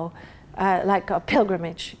hippies go, like a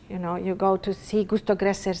pilgrimage. You know, you go to see Gusto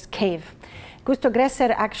Gresser's cave. Gusto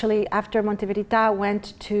Gresser actually, after Monte Verita,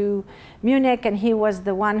 went to Munich, and he was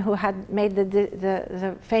the one who had made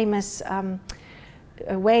the famous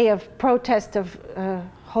way of protest of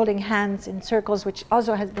holding hands in circles, which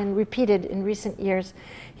also has been repeated in recent years.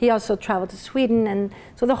 He also traveled to Sweden, and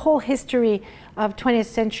so the whole history of 20th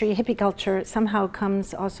century hippie culture somehow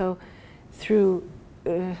comes also through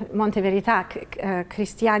Monte Verita,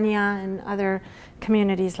 Christiania, and other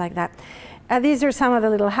communities like that. These are some of the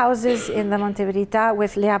little houses in the Monte Verita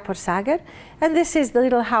with Lea Porsager, and this is the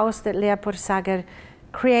little house that Lea Porsager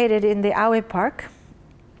created in the Aue Park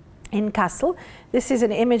in Kassel. This is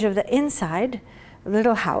an image of the inside, a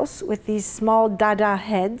little house with these small Dada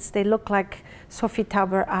heads. They look like Sophie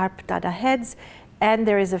Tauber-Arp Dada heads, and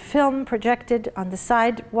there is a film projected on the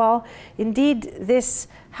side wall. Indeed, this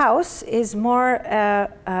house is more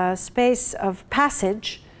a space of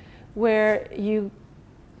passage where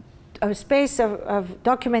a space of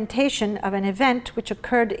documentation of an event which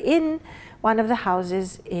occurred in one of the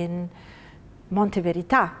houses in Monte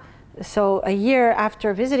Verita. So a year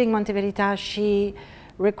after visiting Monte Verita, she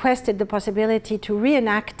requested the possibility to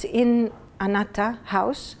reenact in Anatta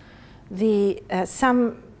house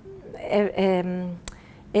some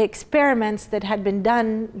experiments that had been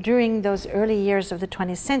done during those early years of the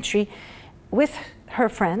 20th century with her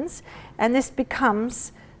friends, and this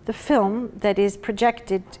becomes the film that is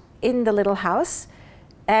projected in the little house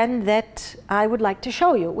and that I would like to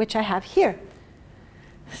show you, which I have here.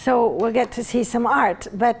 So we'll get to see some art.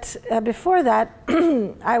 But before that,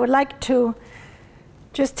 I would like to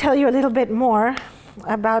just tell you a little bit more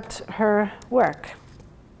about her work.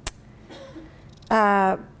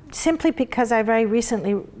 Simply because I very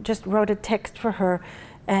just wrote a text for her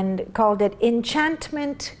and called it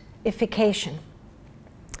Enchantmentification.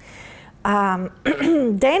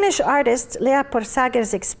 Danish artist Lea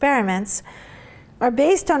Porsager's experiments are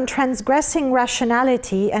based on transgressing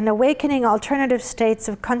rationality and awakening alternative states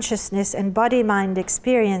of consciousness and body-mind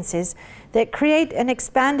experiences that create an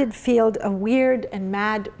expanded field of weird and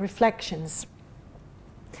mad reflections,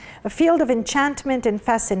 a field of enchantment and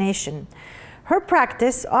fascination. Her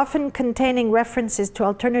practice, often containing references to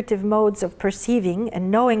alternative modes of perceiving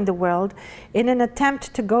and knowing the world in an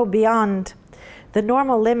attempt to go beyond the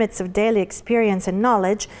normal limits of daily experience and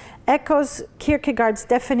knowledge, echoes Kierkegaard's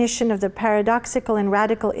definition of the paradoxical and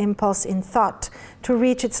radical impulse in thought to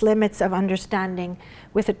reach its limits of understanding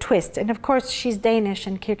with a twist. And of course, she's Danish,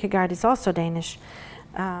 and Kierkegaard is also Danish.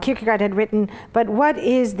 Kierkegaard had written, "But what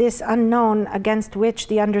is this unknown against which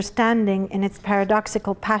the understanding in its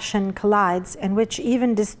paradoxical passion collides, and which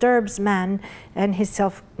even disturbs man and his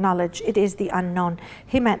self-knowledge? It is the unknown."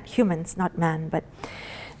 He meant humans, not man, but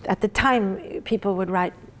at the time, people would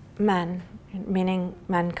write man, meaning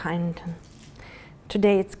mankind.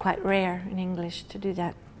 Today, it's quite rare in English to do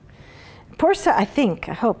that. I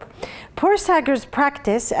hope. Porsager's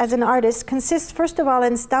practice as an artist consists, first of all,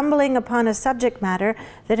 in stumbling upon a subject matter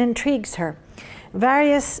that intrigues her.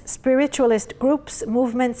 Various spiritualist groups,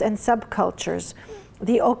 movements, and subcultures,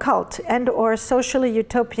 the occult and/or socially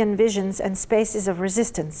utopian visions and spaces of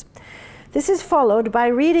resistance. This is followed by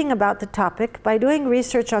reading about the topic, by doing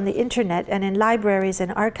research on the internet and in libraries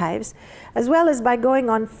and archives, as well as by going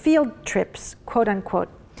on field trips, quote unquote,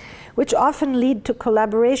 which often lead to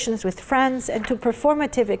collaborations with friends and to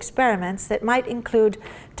performative experiments that might include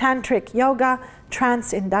tantric yoga,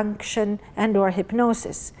 trance induction, and/or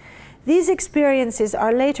hypnosis. These experiences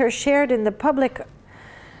are later shared in the public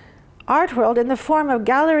art world in the form of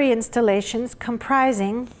gallery installations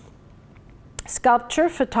comprising sculpture,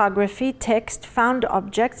 photography, text, found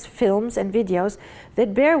objects, films, and videos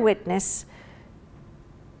that bear witness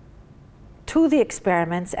to the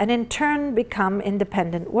experiments and in turn become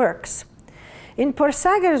independent works. In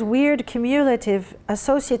Porsager's weird, cumulative,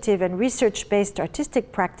 associative, and research-based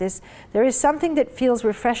artistic practice, there is something that feels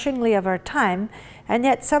refreshingly of our time, and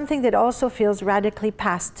yet something that also feels radically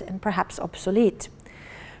past and perhaps obsolete.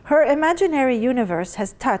 Her imaginary universe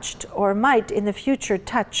has touched, or might in the future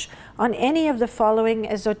touch, on any of the following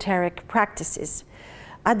esoteric practices: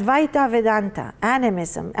 Advaita Vedanta,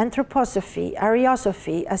 animism, anthroposophy,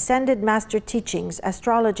 Ariosophy, ascended master teachings,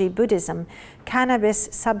 astrology, Buddhism, cannabis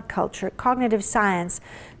subculture, cognitive science,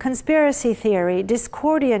 conspiracy theory,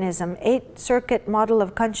 Discordianism, eight-circuit model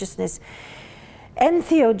of consciousness,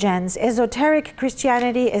 entheogens, esoteric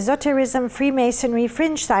Christianity, esotericism, Freemasonry,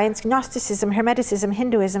 fringe science, Gnosticism, Hermeticism,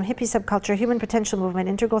 Hinduism, hippie subculture, human potential movement,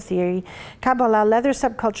 integral theory, Kabbalah, leather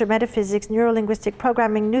subculture, metaphysics, neurolinguistic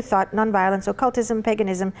programming, new thought, nonviolence, occultism,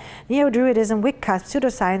 paganism, neo-druidism, Wicca,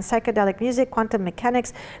 pseudoscience, psychedelic music, quantum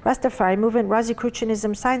mechanics, Rastafari movement,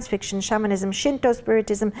 Rosicrucianism, science fiction, shamanism, Shinto,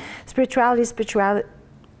 spiritism, spirituality,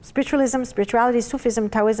 Sufism,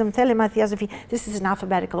 Taoism, Thelema, Theosophy. This is in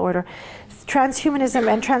alphabetical order. Transhumanism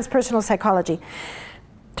and transpersonal psychology.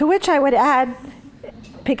 To which I would add,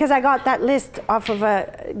 because I got that list off of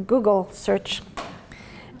a Google search,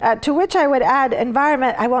 to which I would add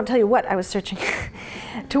I won't tell you what I was searching.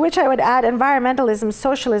 To which I would add environmentalism,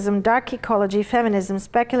 socialism, dark ecology, feminism,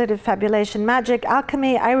 speculative fabulation, magic,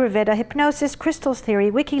 alchemy, Ayurveda, hypnosis, crystals theory,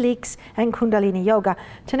 WikiLeaks, and Kundalini yoga,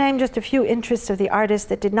 to name just a few interests of the artist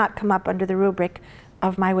that did not come up under the rubric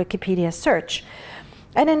of my Wikipedia search.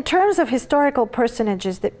 And in terms of historical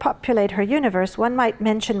personages that populate her universe, one might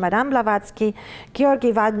mention Madame Blavatsky, Georgy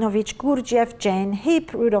Ivanovich Gurdjieff, Jane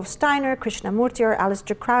Heap, Rudolf Steiner, Krishnamurti or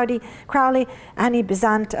Aleister Crowley, Annie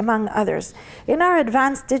Besant, among others. In our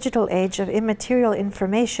advanced digital age of immaterial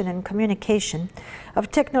information and communication, of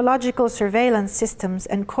technological surveillance systems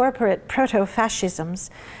and corporate proto-fascisms,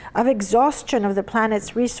 of exhaustion of the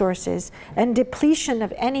planet's resources and depletion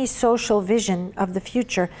of any social vision of the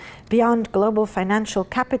future beyond global financial social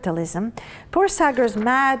capitalism, poor Sager's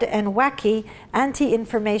mad and wacky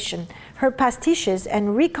anti-information, her pastiches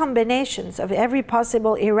and recombinations of every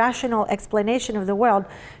possible irrational explanation of the world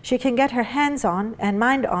she can get her hands on and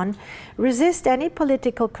mind on, resist any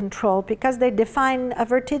political control because they define a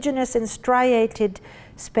vertiginous and striated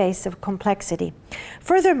space of complexity.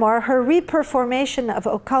 Furthermore, her reperformation of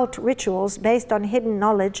occult rituals based on hidden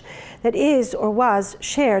knowledge that is or was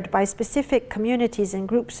shared by specific communities and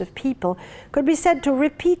groups of people could be said to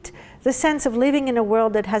repeat the sense of living in a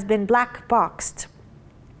world that has been black-boxed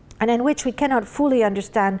and in which we cannot fully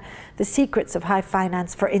understand the secrets of high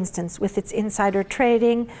finance, for instance, with its insider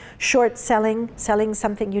trading, short selling, selling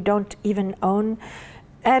something you don't even own,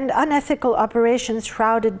 and unethical operations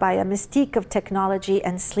shrouded by a mystique of technology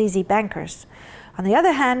and sleazy bankers. On the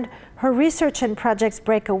other hand, her research and projects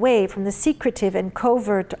break away from the secretive and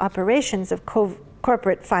covert operations of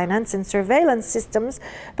corporate finance and surveillance systems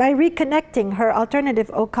by reconnecting her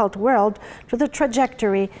alternative occult world to the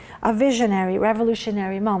trajectory of visionary,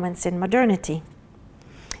 revolutionary moments in modernity.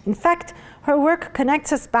 In fact, her work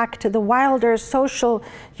connects us back to the wilder social,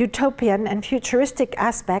 utopian, and futuristic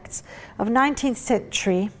aspects of 19th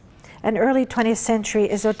century and early 20th century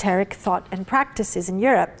esoteric thought and practices in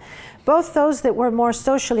Europe, both those that were more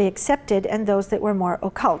socially accepted and those that were more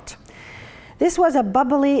occult. This was a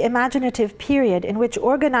bubbly, imaginative period in which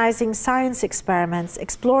organizing science experiments,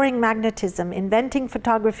 exploring magnetism, inventing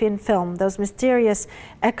photography and film, those mysterious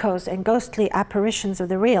echoes and ghostly apparitions of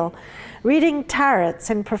the real, reading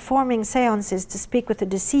tarots and performing seances to speak with the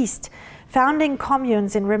deceased, founding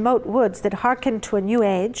communes in remote woods that hearkened to a new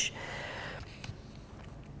age,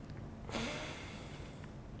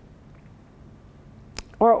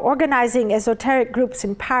 or organizing esoteric groups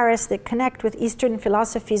in Paris that connect with Eastern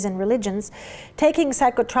philosophies and religions, taking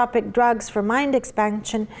psychotropic drugs for mind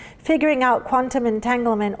expansion, figuring out quantum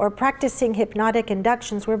entanglement, or practicing hypnotic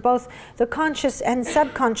inductions where both the conscious and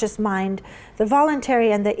subconscious mind, the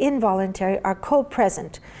voluntary and the involuntary, are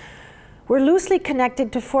co-present. We're loosely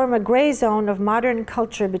connected to form a gray zone of modern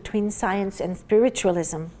culture between science and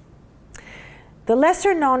spiritualism. The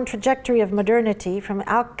lesser-known trajectory of modernity, from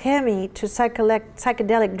alchemy to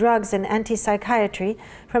psychedelic drugs and anti-psychiatry,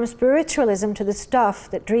 from spiritualism to the stuff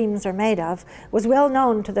that dreams are made of, was well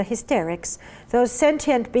known to the hysterics, those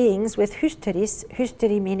sentient beings with hysteries,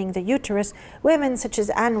 hystery meaning the uterus, women such as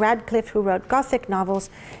Anne Radcliffe, who wrote Gothic novels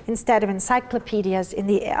instead of encyclopedias in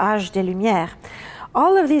the Âge des Lumières.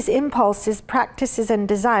 All of these impulses, practices, and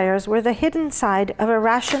desires were the hidden side of a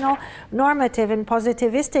rational, normative, and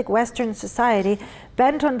positivistic Western society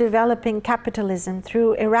bent on developing capitalism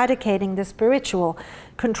through eradicating the spiritual,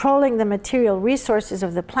 controlling the material resources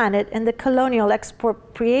of the planet, and the colonial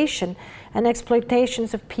expropriation and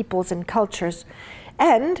exploitations of peoples and cultures,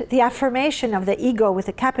 and the affirmation of the ego with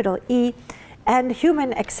a capital E, and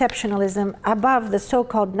human exceptionalism above the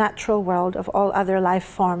so-called natural world of all other life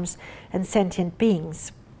forms and sentient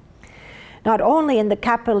beings. Not only in the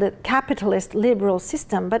capitalist liberal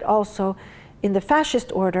system, but also in the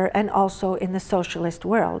fascist order and also in the socialist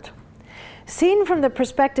world. Seen from the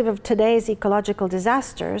perspective of today's ecological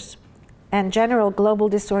disasters and general global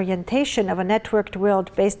disorientation of a networked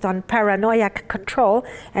world based on paranoiac control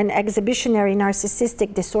and exhibitionary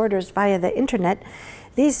narcissistic disorders via the internet,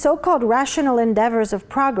 these so-called rational endeavors of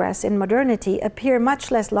progress in modernity appear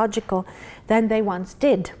much less logical than they once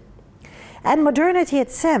did. And modernity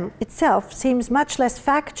itself seems much less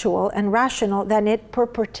factual and rational than it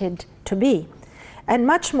purported to be, and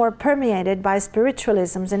much more permeated by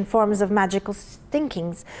spiritualisms and forms of magical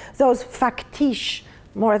thinkings, those factiches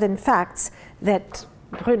more than facts that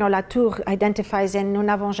Bruno Latour identifies in Nous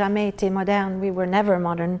n'avons jamais été modernes, we were never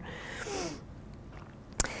modern.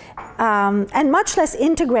 And much less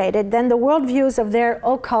integrated than the worldviews of their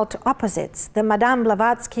occult opposites, the Madame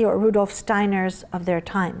Blavatsky or Rudolf Steiners of their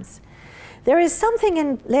times. There is something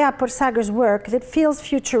in Lea Porsager's work that feels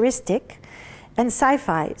futuristic and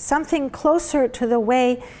sci-fi, something closer to the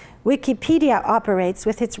way Wikipedia operates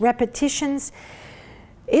with its repetitions,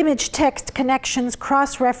 image-text connections,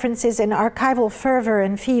 cross-references, and archival fervor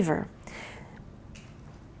and fever.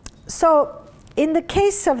 So, in the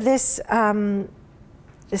case of this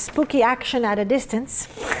the spooky action at a distance,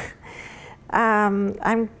 the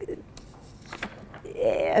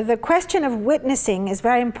question of witnessing is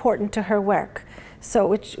very important to her work, so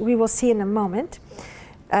which we will see in a moment,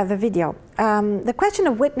 the video. The question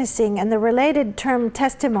of witnessing and the related term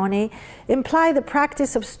testimony imply the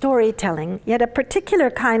practice of storytelling, yet a particular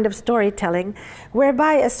kind of storytelling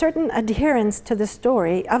whereby a certain adherence to the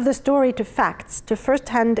story, of the story to facts, to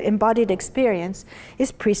first-hand embodied experience,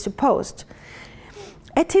 is presupposed.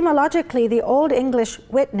 Etymologically, the Old English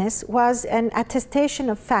witness was an attestation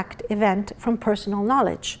of fact, event from personal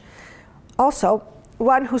knowledge. Also,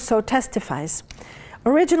 one who so testifies.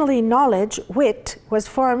 Originally, knowledge, wit, was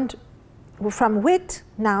formed from wit,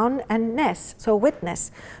 noun, and ness, so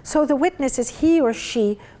witness. So the witness is he or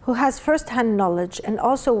she who has first-hand knowledge and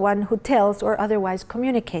also one who tells or otherwise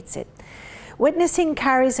communicates it. Witnessing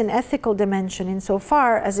carries an ethical dimension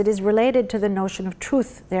insofar as it is related to the notion of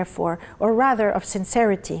truth, therefore, or rather of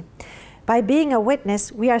sincerity. By being a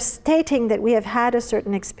witness, we are stating that we have had a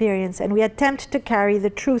certain experience and we attempt to carry the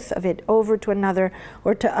truth of it over to another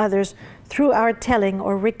or to others through our telling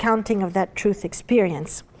or recounting of that truth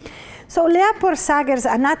experience. So Lea Porsager's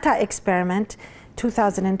Anatta experiment,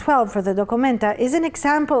 2012 for the Documenta, is an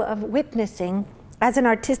example of witnessing as an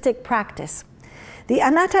artistic practice. The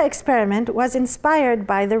Anatta experiment was inspired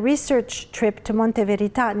by the research trip to Monte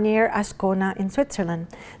Verita near Ascona in Switzerland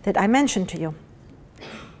that I mentioned to you.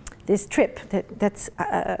 This trip, that's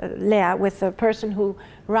Lea with the person who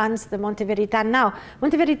runs the Monte Verita now.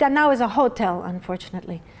 Monte Verita now is a hotel,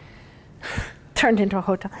 unfortunately. Turned into a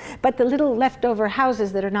hotel. But the little leftover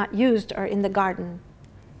houses that are not used are in the garden.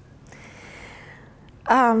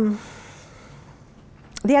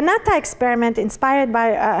 The Anatta experiment inspired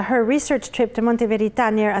by her research trip to Monte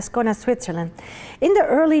Verita near Ascona, Switzerland. In the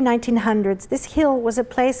early 1900s, this hill was a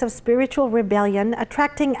place of spiritual rebellion,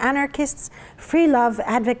 attracting anarchists, free love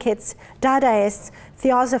advocates, Dadaists,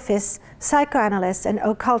 theosophists, psychoanalysts, and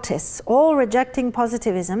occultists, all rejecting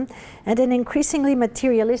positivism and an increasingly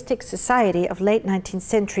materialistic society of late 19th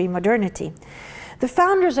century modernity. The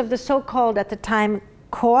founders of the so-called, at the time,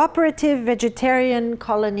 cooperative vegetarian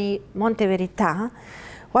colony Monte Verita,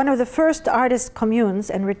 one of the first artist communes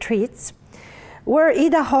and retreats, were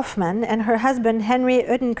Ida Hoffmann and her husband Henry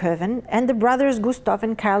Oedenkoven and the brothers Gustav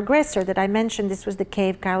and Karl Gresser that I mentioned. This was the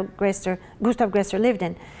cave Gustav Gresser lived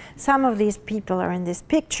in. Some of these people are in this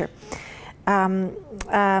picture. While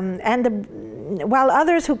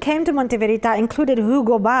others who came to Monte Verita included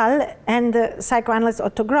Hugo Ball and the psychoanalyst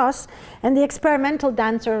Otto Gross and the experimental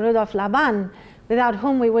dancer Rudolf Laban, without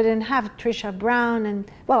whom we wouldn't have Trisha Brown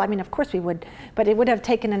and, well, I mean, of course we would, but it would have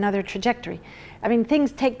taken another trajectory. I mean,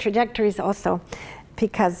 things take trajectories also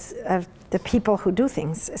because of the people who do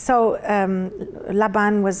things. So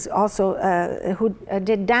Laban was also, who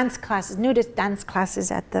did dance classes, nudist dance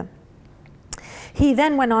classes at the, he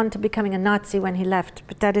then went on to becoming a Nazi when he left,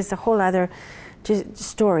 but that is a whole other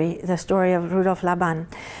story, the story of Rudolf Laban.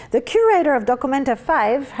 The curator of Documenta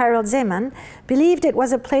 5, Harold Zeman, believed it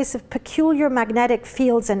was a place of peculiar magnetic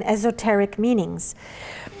fields and esoteric meanings,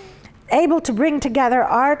 able to bring together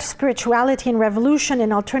art, spirituality, and revolution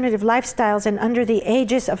in alternative lifestyles and under the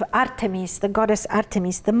aegis of Artemis, the goddess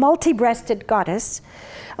Artemis, the multi-breasted goddess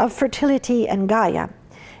of fertility and Gaia.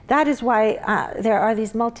 That is why there are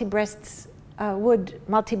these multi-breasts, wood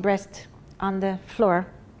multi-breast on the floor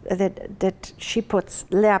that she puts,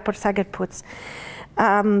 Lea Porsager puts.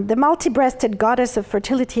 The multi-breasted goddess of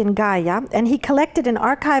fertility and Gaia, and he collected an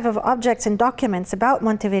archive of objects and documents about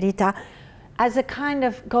Monte Verita as a kind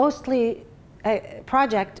of ghostly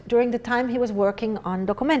project during the time he was working on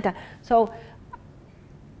Documenta. So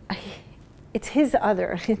it's his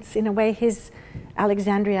other, it's in a way his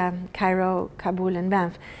Alexandria, Cairo, Kabul, and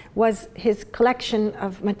Banff was his collection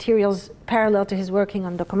of materials parallel to his working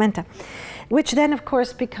on Documenta, which then, of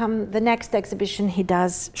course, become the next exhibition he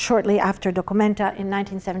does shortly after Documenta in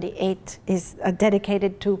 1978 is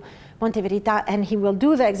dedicated to Monte Verita, and he will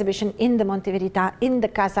do the exhibition in the Monte Verita, in the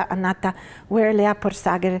Casa Anatta, where Lea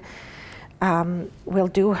Porsager will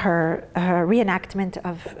do her reenactment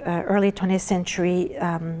of early 20th century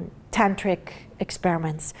tantric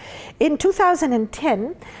experiments. In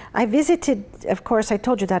 2010, I visited, of course, I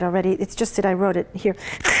told you that already, it's just that I wrote it here,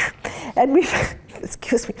 and we,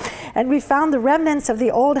 excuse me, and we found the remnants of the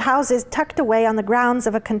old houses tucked away on the grounds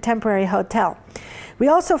of a contemporary hotel. We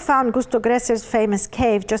also found Gustav Gresser's famous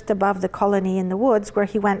cave just above the colony in the woods, where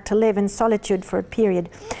he went to live in solitude for a period.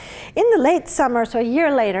 In the late summer, so a year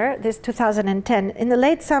later, this 2010, in the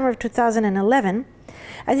late summer of 2011,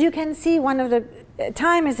 as you can see, one of the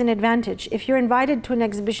time is an advantage. If you're invited to an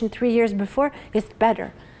exhibition 3 years before, it's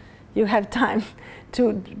better. You have time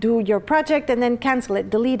to do your project and then cancel it,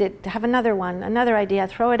 delete it, have another one, another idea,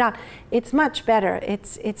 throw it out. It's much better.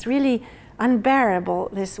 It's really unbearable,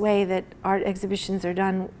 this way that art exhibitions are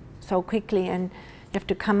done so quickly and you have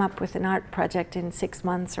to come up with an art project in 6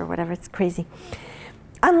 months or whatever. It's crazy.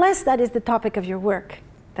 Unless that is the topic of your work.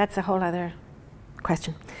 That's a whole other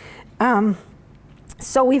question.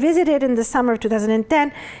 So we visited in the summer of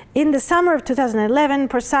 2010. In the summer of 2011,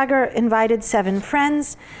 Porsager invited 7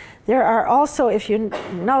 friends. There are also, if you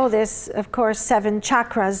know this, of course, 7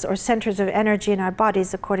 chakras or centers of energy in our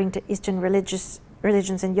bodies, according to Eastern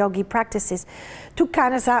religions and yogi practices. To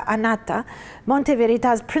Casa Anatta, Monte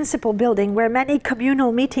Verita's principal building, where many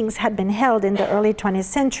communal meetings had been held in the early 20th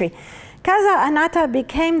century. Casa Anatta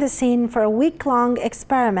became the scene for a week-long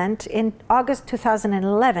experiment in August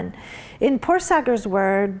 2011. In Porsager's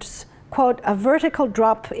words, quote, "A vertical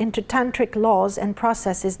drop into tantric laws and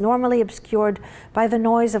processes normally obscured by the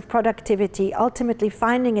noise of productivity, ultimately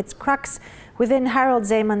finding its crux within Harold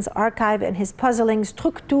Zeman's archive and his puzzling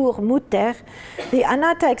Struktur Mutter, the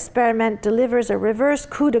Anatta experiment delivers a reverse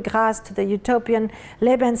coup de grâce to the utopian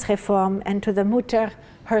Lebensreform and to the Mutter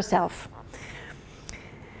herself."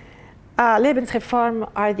 Lebensreform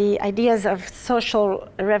are the ideas of social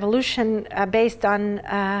revolution based on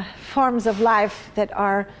forms of life that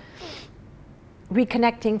are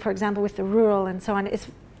reconnecting, for example, with the rural and so on. It's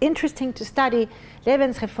interesting to study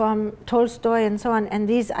Lebensreform, Tolstoy, and so on, and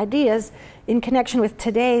these ideas in connection with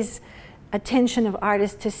today's attention of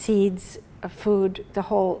artists to seeds, of food, the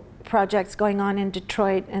whole projects going on in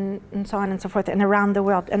Detroit, and so on and so forth, and around the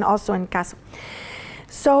world, and also in Kassel.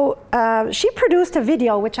 So she produced a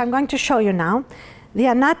video, which I'm going to show you now, the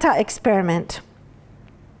Anatta experiment,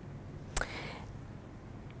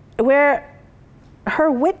 where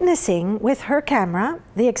her witnessing with her camera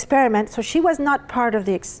the experiment, so she was not part of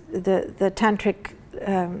the tantric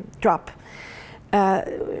drop.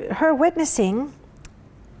 Her witnessing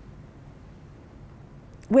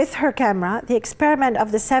with her camera the experiment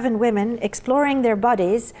of the 7 women exploring their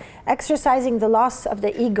bodies, exercising the loss of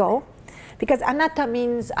the ego, because anatta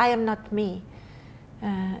means I am not me.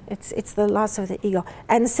 It's the loss of the ego.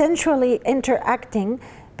 And sensually interacting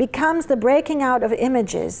becomes the breaking out of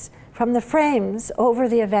images from the frames over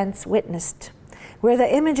the events witnessed, where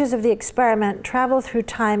the images of the experiment travel through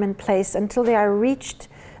time and place until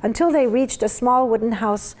they reached a small wooden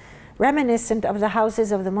house reminiscent of the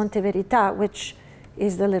houses of the Monte Verita, which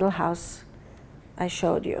is the little house I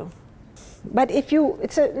showed you. But if you,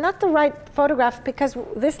 it's not the right photograph, because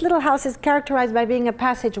this little house is characterized by being a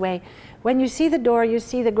passageway. When you see the door, you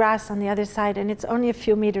see the grass on the other side, and it's only a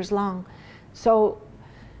few meters long. So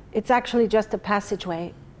it's actually just a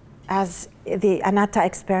passageway, as the Anatta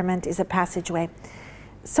experiment is a passageway.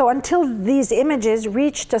 So until these images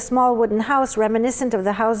reached a small wooden house reminiscent of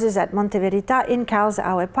the houses at Monte Verita in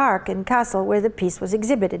Karlsruhe Park in Kassel, where the piece was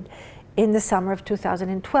exhibited in the summer of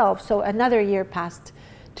 2012. So another year passed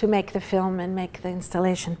to make the film and make the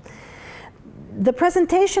installation. The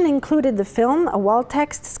presentation included the film, a wall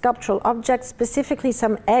text, sculptural objects, specifically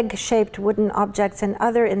some egg-shaped wooden objects and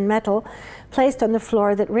other in metal, placed on the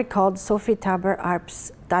floor that recalled Sophie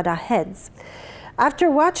Taber-Arp's Dada heads. After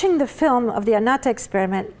watching the film of the Anatta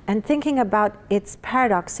experiment and thinking about its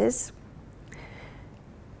paradoxes,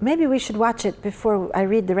 maybe we should watch it before I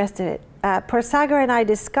read the rest of it. Porsager and I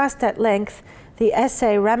discussed at length the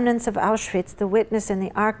essay Remnants of Auschwitz, The Witness in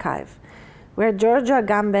the Archive, where Georgia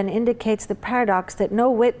Agamben indicates the paradox that no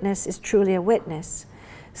witness is truly a witness,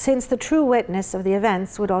 since the true witness of the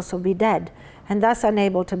events would also be dead, and thus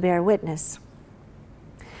unable to bear witness.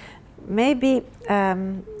 Maybe,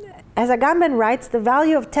 as Agamben writes, the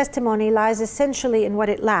value of testimony lies essentially in what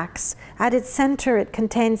it lacks. At its center, it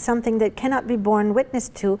contains something that cannot be borne witness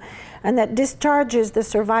to, and that discharges the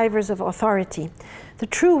survivors of authority. The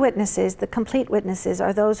true witnesses, the complete witnesses,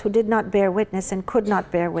 are those who did not bear witness and could not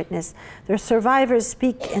bear witness. Their survivors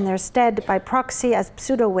speak in their stead by proxy as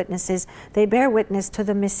pseudo-witnesses. They bear witness to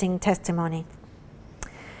the missing testimony.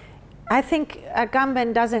 I think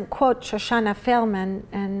Agamben doesn't quote Shoshana Feldman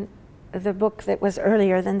and the book that was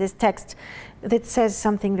earlier than this text that says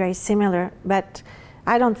something very similar, but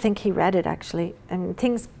I don't think he read it actually, and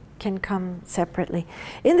things can come separately.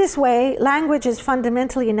 In this way, language is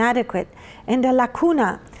fundamentally inadequate and a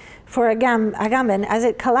lacuna for Agamben, as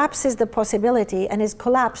it collapses the possibility and is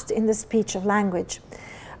collapsed in the speech of language.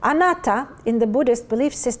 Anatta in the Buddhist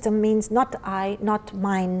belief system means not I, not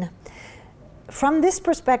mine. From this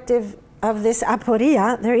perspective of this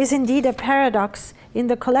aporia, there is indeed a paradox in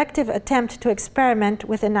the collective attempt to experiment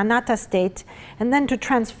with an anatta state and then to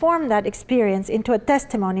transform that experience into a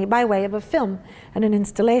testimony by way of a film and an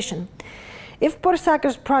installation. If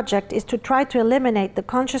Porsager's project is to try to eliminate the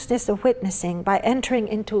consciousness of witnessing by entering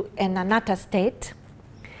into an anatta state,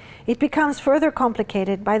 it becomes further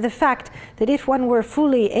complicated by the fact that if one were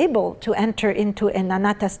fully able to enter into an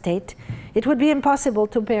anatta state, it would be impossible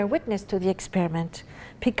to bear witness to the experiment,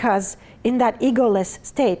 because in that egoless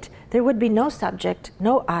state, there would be no subject,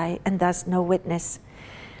 no I, and thus no witness.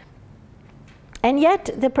 And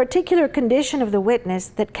yet, the particular condition of the witness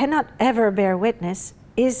that cannot ever bear witness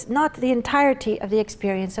is not the entirety of the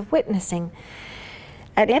experience of witnessing.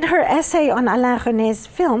 And in her essay on Alain René's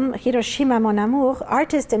film, Hiroshima Mon Amour,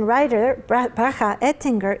 artist and writer Bracha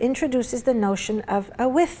Ettinger introduces the notion of a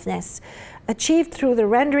witness, achieved through the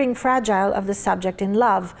rendering fragile of the subject in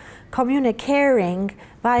love, communicating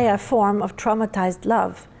via a form of traumatized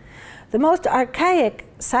love. The most archaic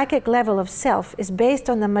psychic level of self is based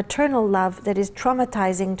on the maternal love that is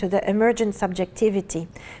traumatizing to the emergent subjectivity,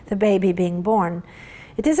 the baby being born.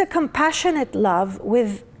 It is a compassionate love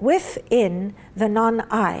within the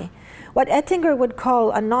non-I. What Ettinger would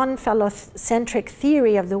call a non-phallocentric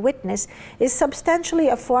theory of the witness is substantially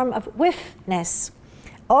a form of withness,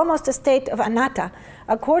 almost a state of anatta,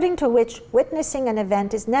 according to which witnessing an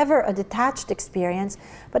event is never a detached experience,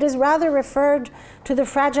 but is rather referred to the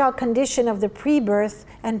fragile condition of the pre-birth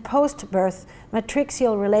and post-birth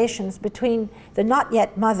matrixial relations between the not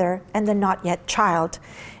yet mother and the not yet child.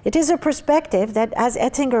 It is a perspective that, as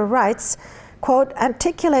Ettinger writes, quote,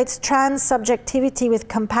 articulates trans subjectivity with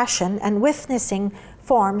compassion and witnessing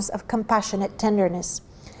forms of compassionate tenderness.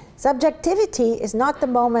 Subjectivity is not the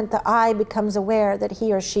moment the I becomes aware that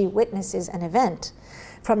he or she witnesses an event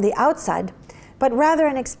from the outside, but rather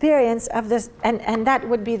an experience of this, and that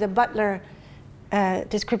would be the Butler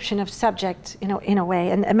description of subject, you know, in a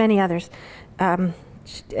way, and many others, and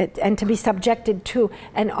to be subjected to,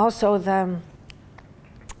 and also the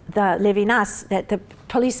Levinas, that the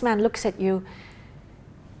policeman looks at you,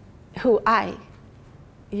 who I,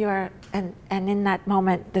 you are, and in that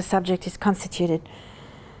moment the subject is constituted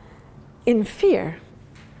in fear,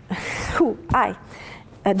 who I,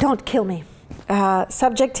 don't kill me.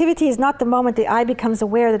 Subjectivity is not the moment the I becomes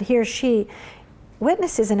aware that he or she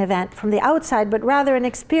witnesses an event from the outside, but rather an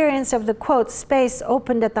experience of the, quote, space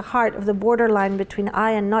opened at the heart of the borderline between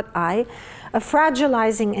I and not I, a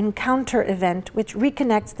fragilizing encounter event which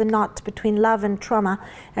reconnects the knot between love and trauma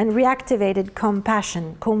and reactivated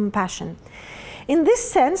compassion. In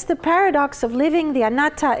this sense, the paradox of living the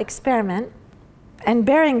anatta experiment and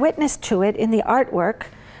bearing witness to it in the artwork,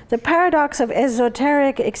 the paradox of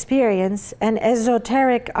esoteric experience and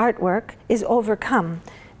esoteric artwork is overcome,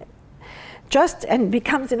 and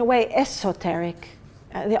becomes in a way esoteric,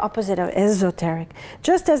 the opposite of esoteric,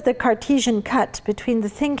 just as the Cartesian cut between the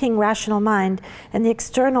thinking rational mind and the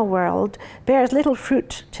external world bears little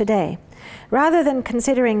fruit today. Rather than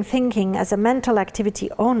considering thinking as a mental activity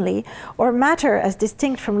only, or matter as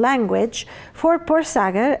distinct from language, for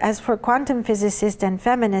Poursager, as for quantum physicist and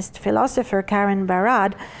feminist philosopher Karen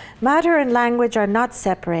Barad, matter and language are not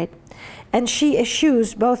separate, and she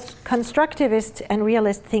eschews both constructivist and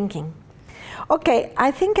realist thinking. Okay,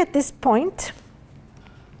 I think at this point,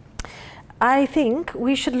 I think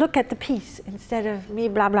we should look at the piece instead of me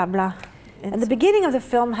blah, blah, blah. And the beginning of the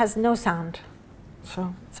film has no sound,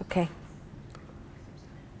 so it's okay.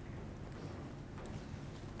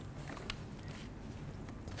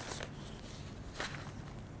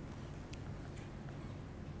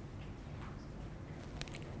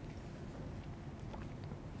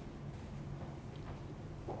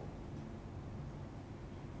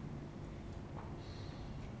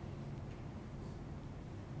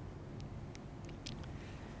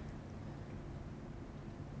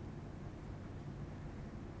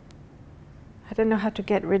 I don't know how to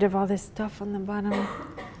get rid of all this stuff on the bottom.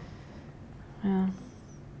 Yeah.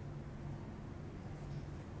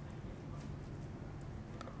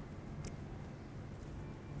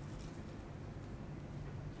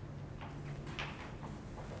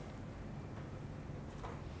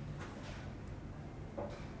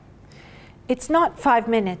 It's not 5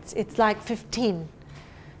 minutes, it's like 15.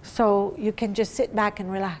 So you can just sit back and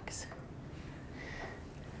relax,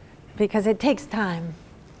 because it takes time.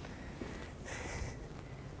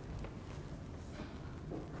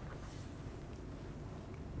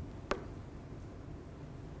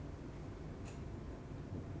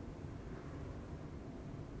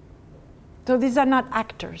 So these are not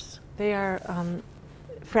actors, they are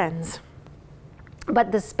friends.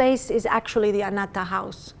 But the space is actually the Anatta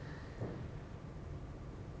house,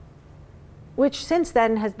 which since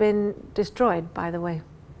then has been destroyed, by the way.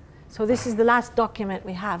 So this is the last document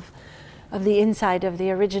we have of the inside of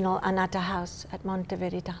the original Anatta house at Monte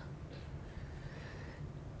Verita.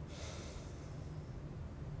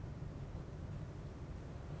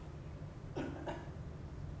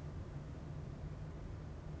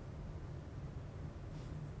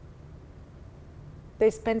 They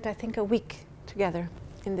spent, I think, a week together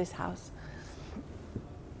in this house.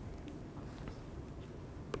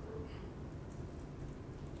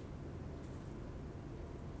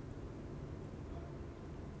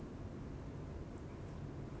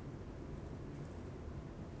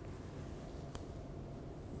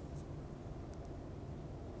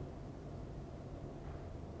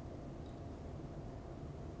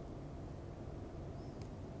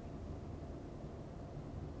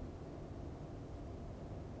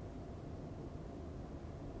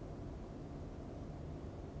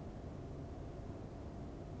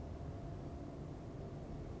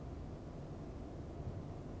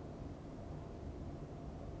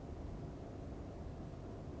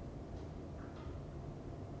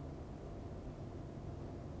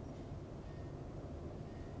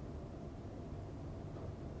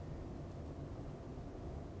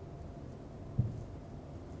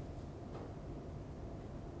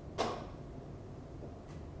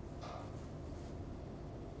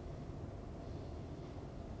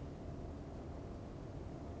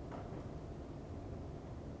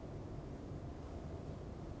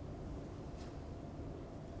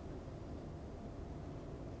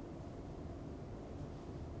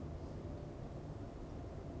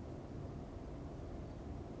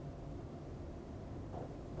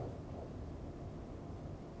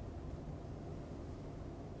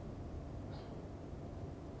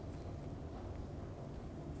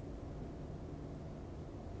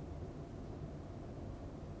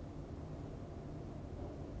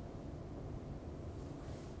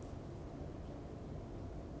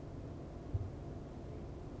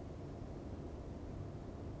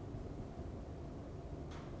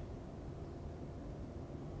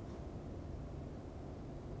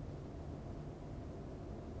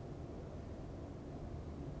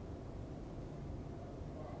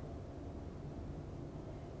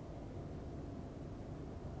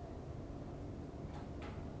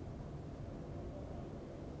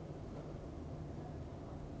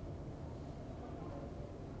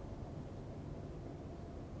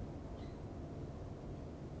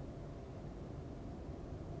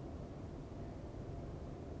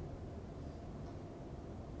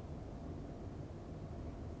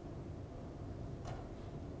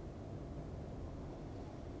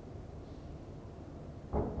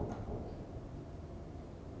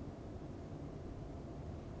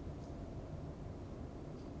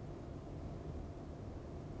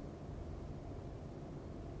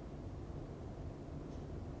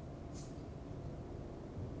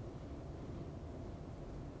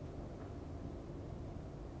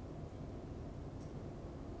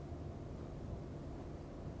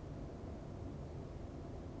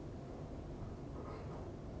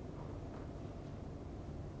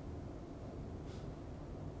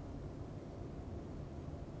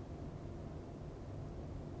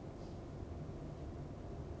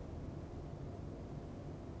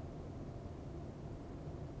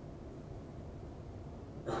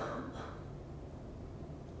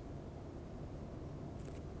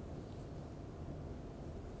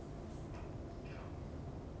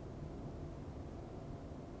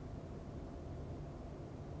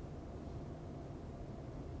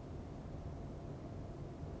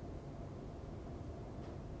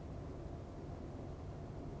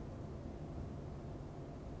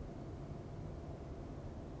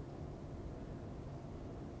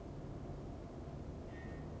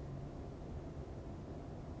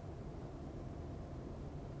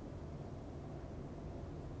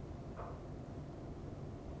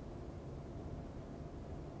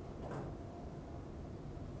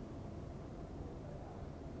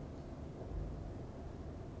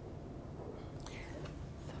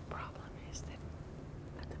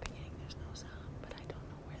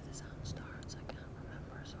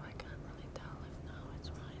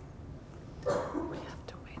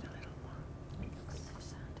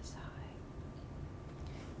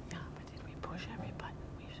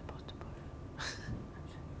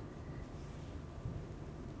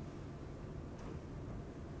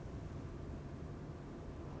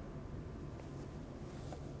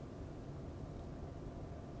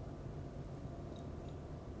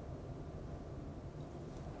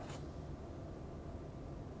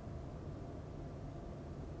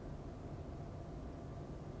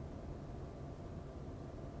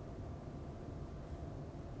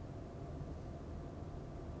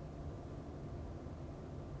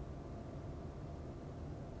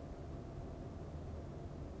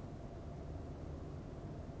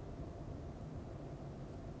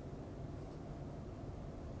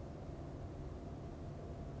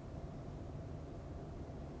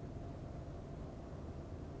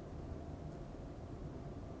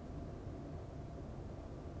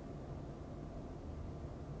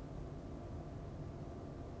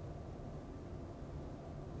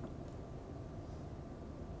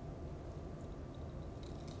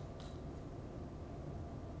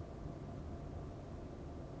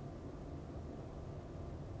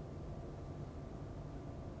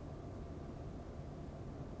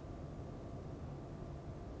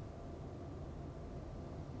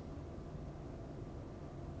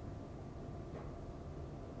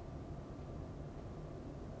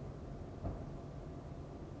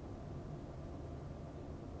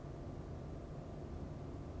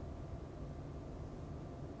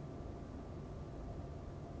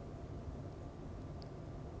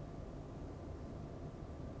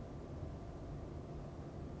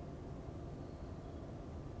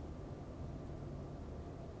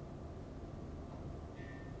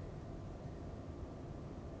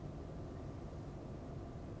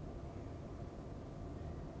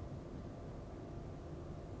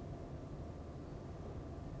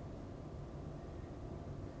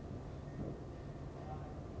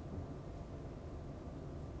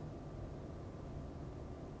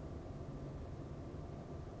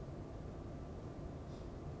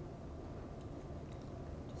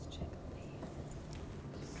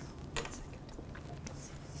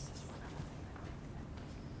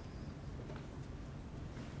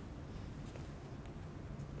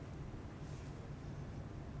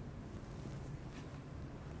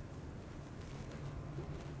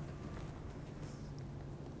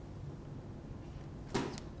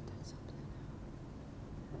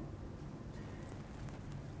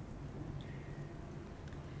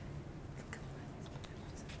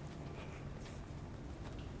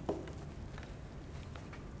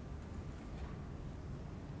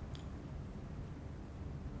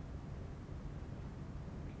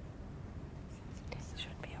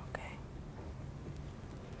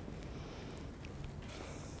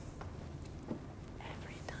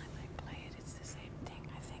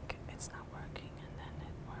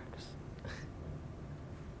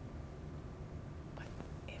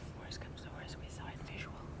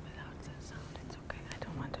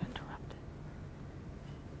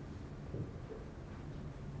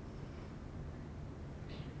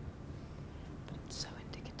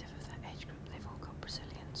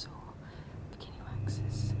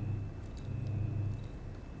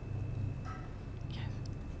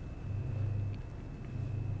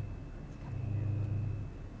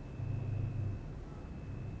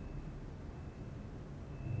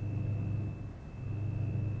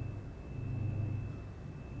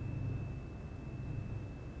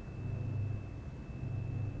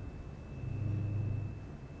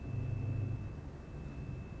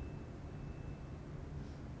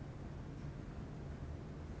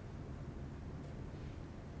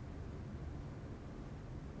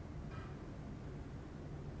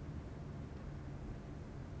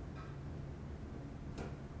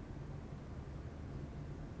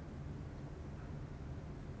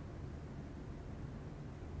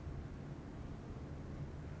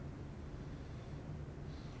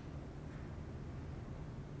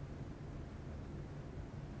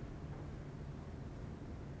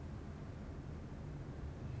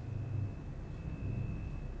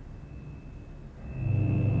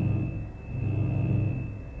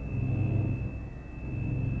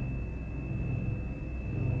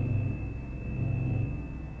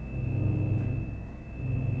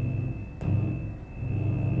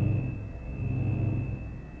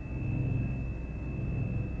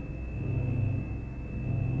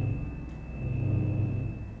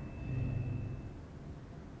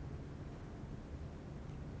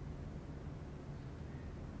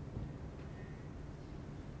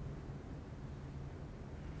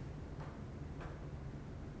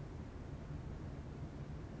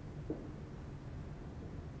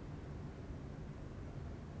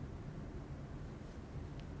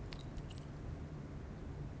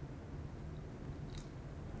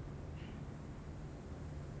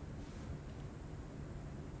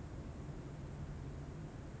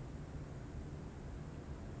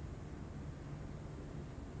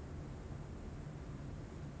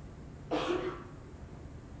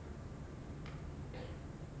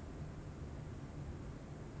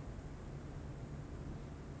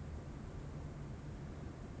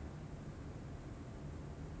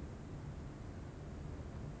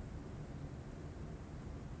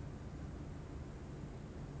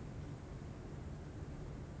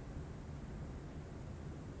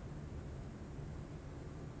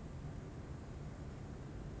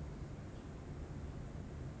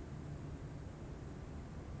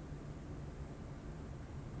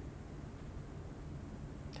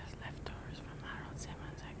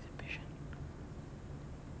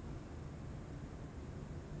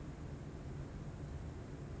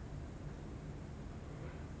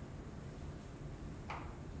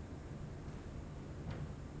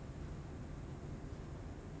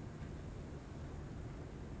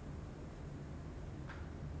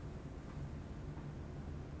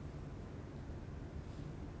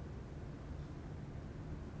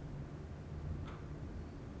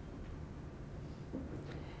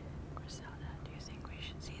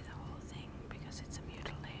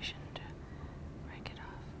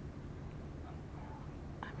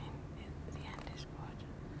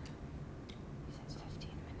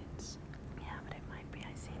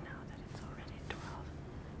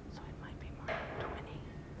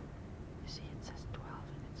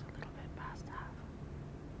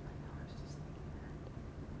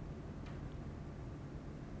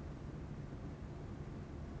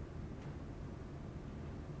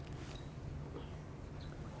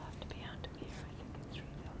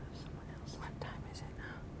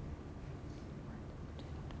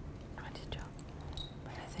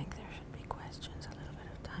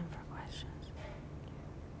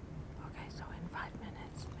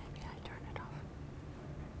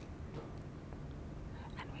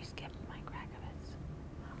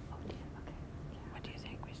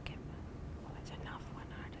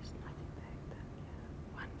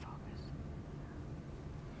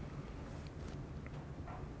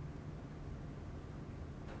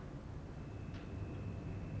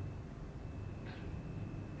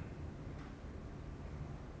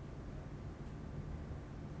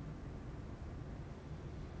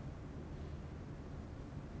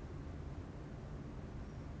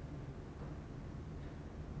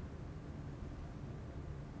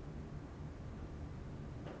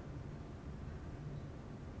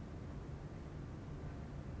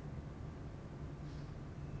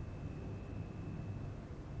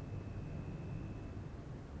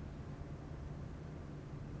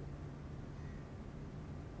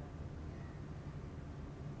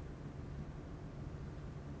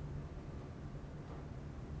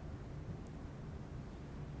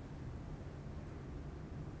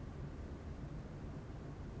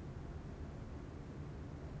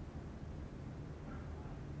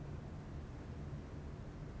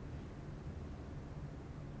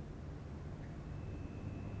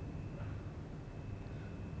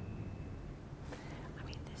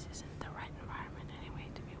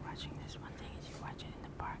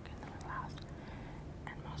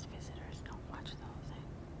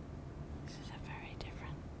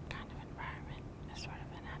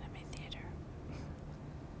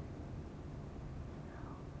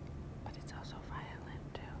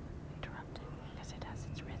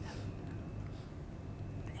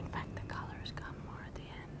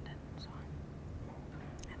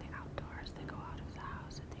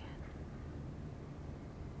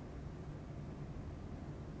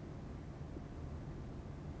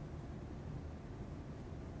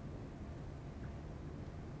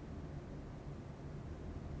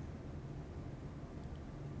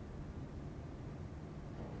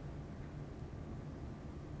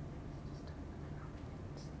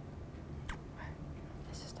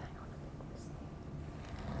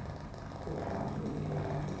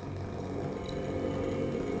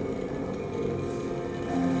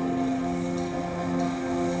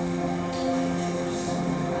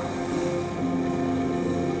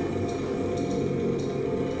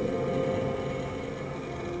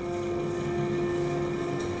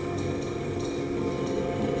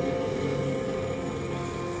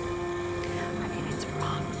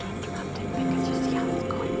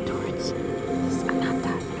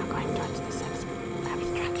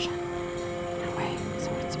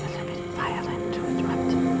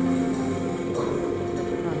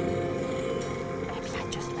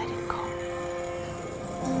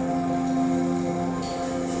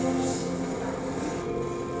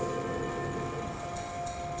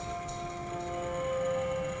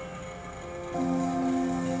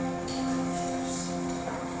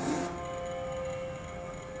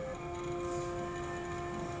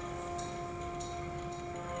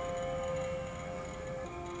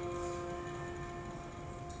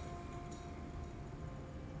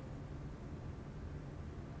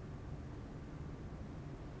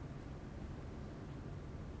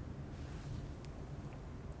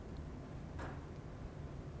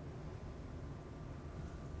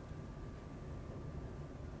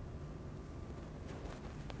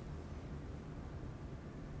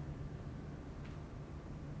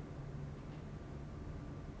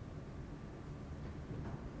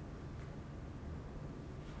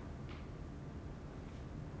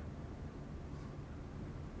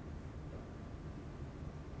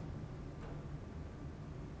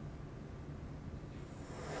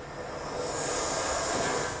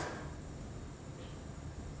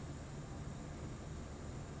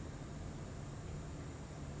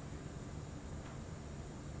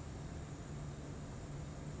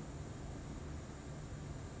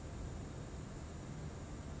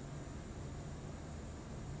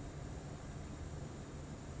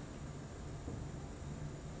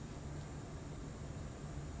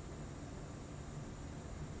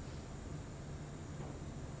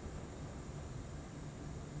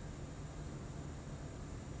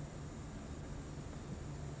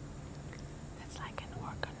 It's like an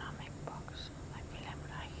ergonomic box, like Wilhelm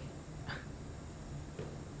Reich.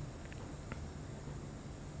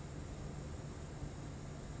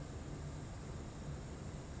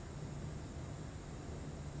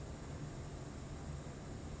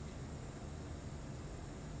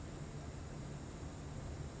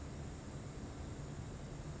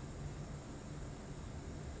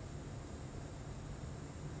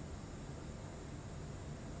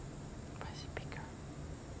 Speaker.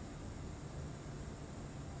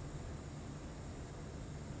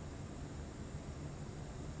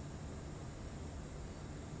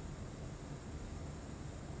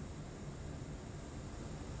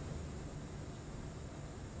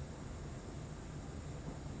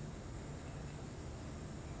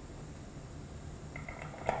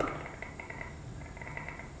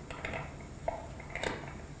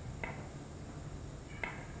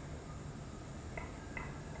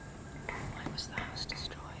 Why was the house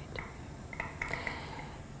destroyed?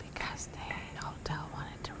 Because the hotel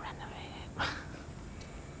wanted to renovate it.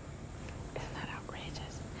 Isn't that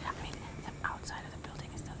outrageous? I mean, the outside of the building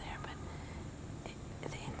is still there, but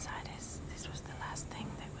the inside is, this was the last thing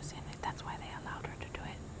that was in it. That's why they allowed her to do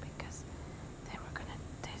it, because they were gonna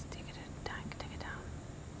dig it down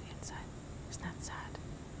the inside. Isn't that sad?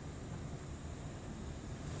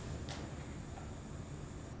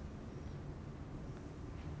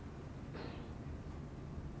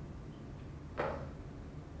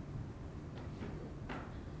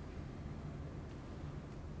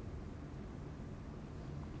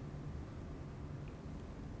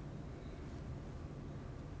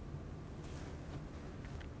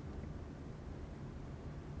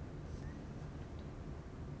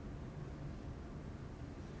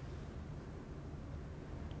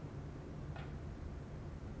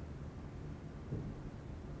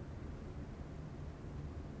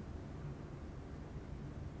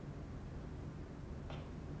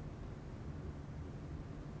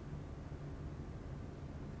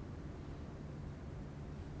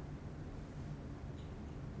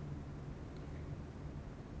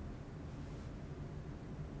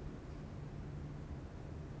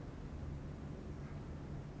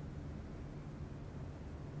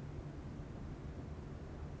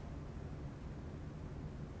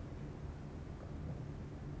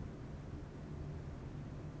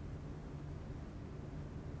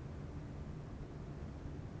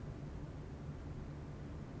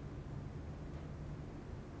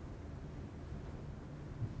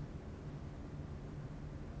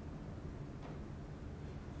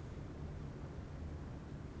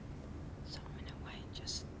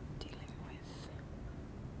 Just dealing with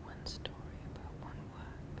one story about one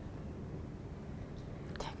work.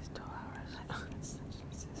 Takes 2 hours. It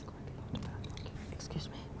says quite a lot about it. Excuse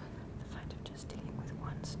me? The fact of just dealing with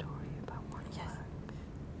one story about one work.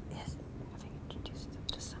 Yes. Having introduced them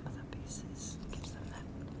to some of the pieces gives them that.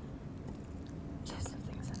 Yes.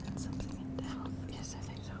 Things and then something in depth. Yes, I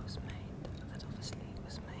think so. Was made. That obviously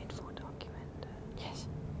was made for document. Yes.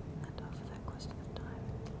 And over that question of time.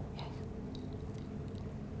 Yes.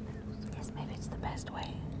 Yes, maybe it's the best way.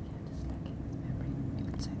 Yeah, just like memory. You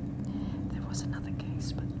could say there was another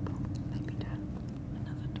case, but we'll maybe do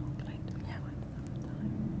another talk later. Yeah, another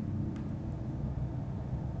time.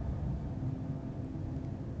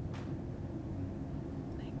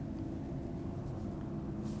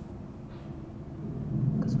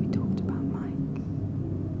 Because we talked about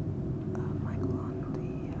Michael on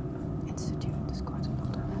the Institute. There's quite a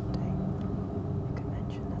lot on that day. You can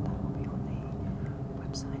mention that will be on the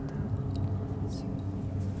website soon.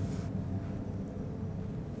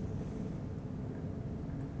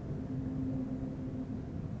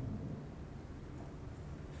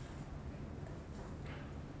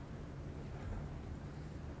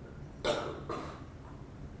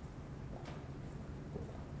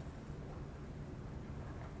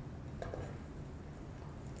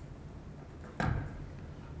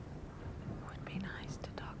 Would be nice to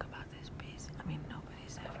talk about this piece. I mean,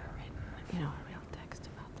 nobody's ever written, a real text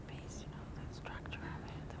about the piece, the structure of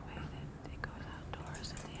it, the way that it goes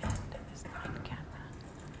outdoors at the end, and this night camera.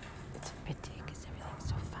 It's a pity because everything's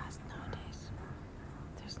so fast nowadays.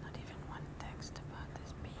 There's not even one text about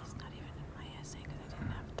this piece, not even in my essay, because I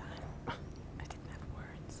didn't have time. I didn't have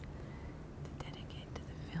words to dedicate to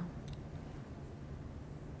the film.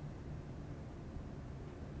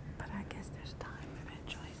 But I guess there's time.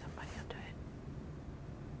 Eventually somebody will do it.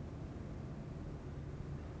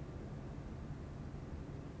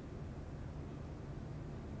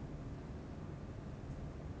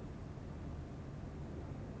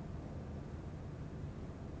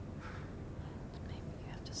 Maybe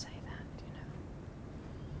you have to say that,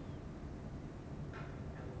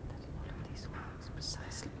 that in all of these works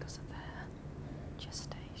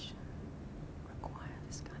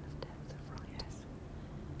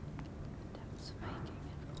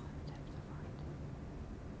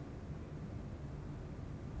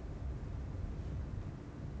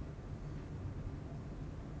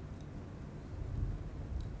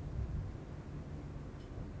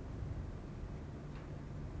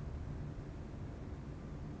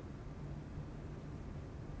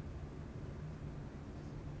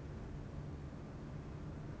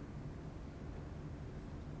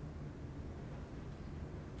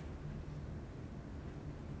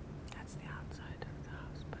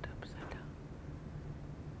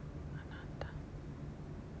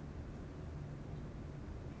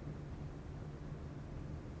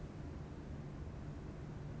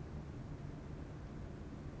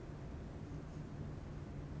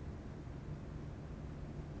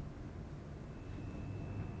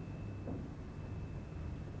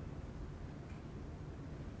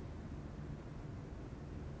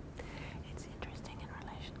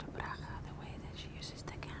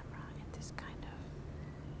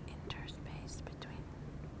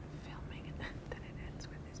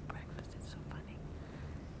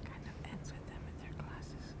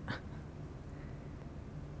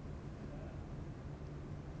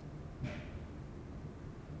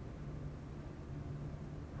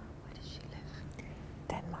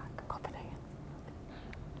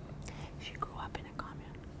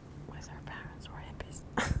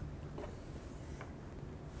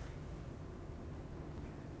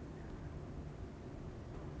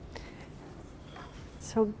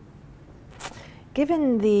So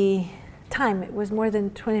given the time, it was more than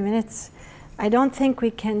 20 minutes, I don't think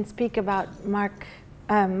we can speak about Mike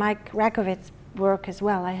Rakowitz's work as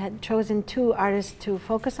well. I had chosen 2 artists to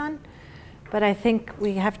focus on, but I think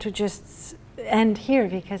we have to just end here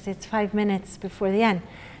because it's 5 minutes before the end.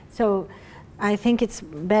 So I think it's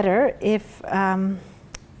better if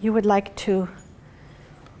you would like to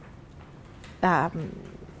ask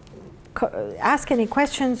any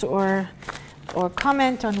questions or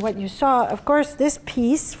comment on what you saw. Of course, this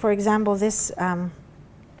piece, for example, this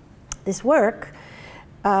work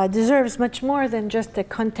deserves much more than just a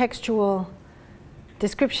contextual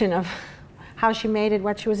description of how she made it,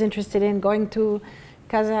 what she was interested in, going to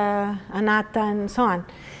Casa Anata and so on.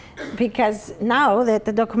 Because now that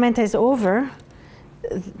the documenta is over,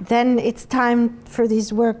 then it's time for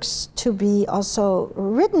these works to be also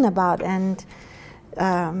written about, and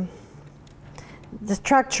the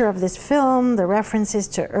structure of this film, the references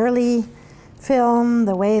to early film,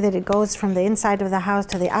 the way that it goes from the inside of the house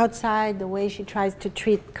to the outside, the way she tries to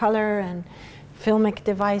treat color and filmic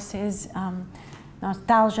devices,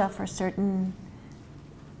 nostalgia for certain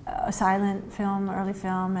silent film, early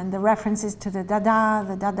film, and the references to the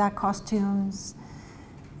Dada costumes,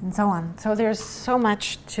 and so on. So there's so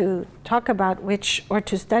much to talk about, or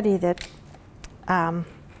to study, that I'm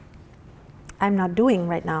not doing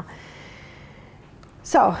right now.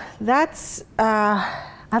 So that's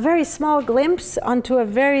a very small glimpse onto a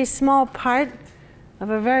very small part of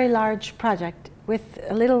a very large project, with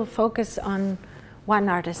a little focus on one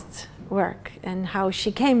artist's work and how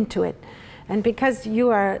she came to it. And because you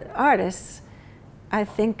are artists, I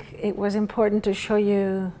think it was important to show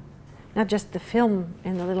you not just the film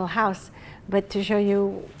in the little house, but to show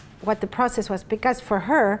you what the process was. Because for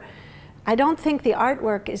her, I don't think the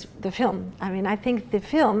artwork is the film. I mean, I think the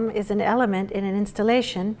film is an element in an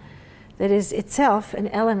installation that is itself an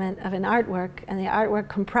element of an artwork, and the artwork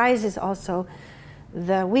comprises also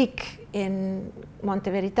the week in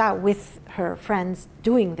Monte Verità with her friends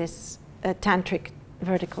doing this tantric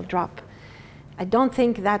vertical drop. I don't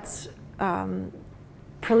think that's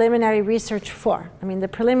preliminary research for. I mean, the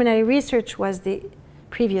preliminary research was the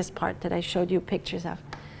previous part that I showed you pictures of.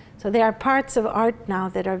 So there are parts of art now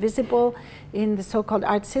that are visible in the so-called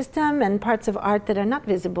art system, and parts of art that are not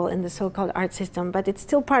visible in the so-called art system, but it's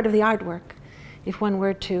still part of the artwork if one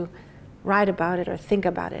were to write about it or think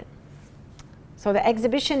about it. So the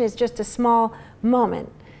exhibition is just a small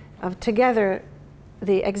moment of together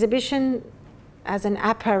the exhibition as an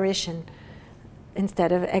apparition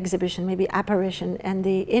instead of exhibition, maybe apparition, and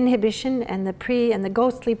the inhibition and the pre and the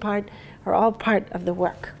ghostly part are all part of the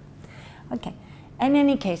work. Okay. In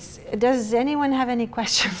any case, does anyone have any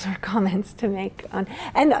questions or comments to make on?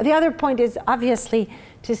 And the other point is obviously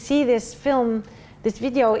to see this film, this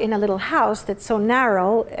video in a little house that's so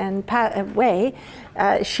narrow and way,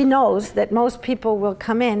 she knows that most people will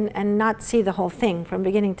come in and not see the whole thing from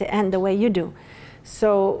beginning to end the way you do.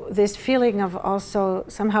 So this feeling of also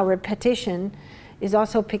somehow repetition is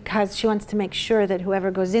also because she wants to make sure that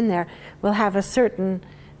whoever goes in there will have a certain,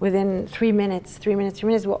 within 3 minutes,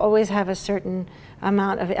 will always have a certain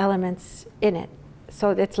amount of elements in it.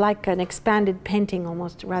 So it's like an expanded painting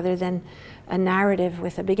almost, rather than a narrative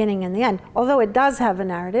with a beginning and the end. Although it does have a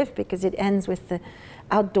narrative because it ends with the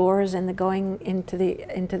outdoors and the going into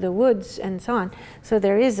the woods and so on. So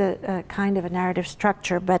there is a kind of a narrative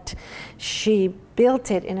structure, but she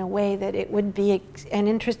built it in a way that it would be an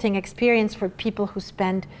interesting experience for people who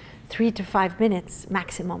spend 3 to 5 minutes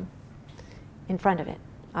maximum in front of it,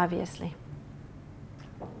 obviously.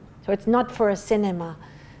 So it's not for a cinema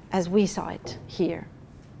as we saw it here.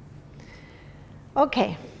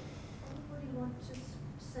 Okay. Anybody want to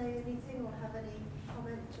say anything or have any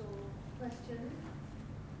comment or question?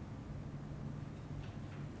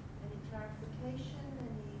 Any clarification?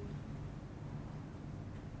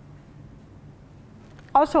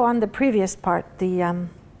 Also on the previous part, the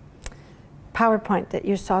PowerPoint that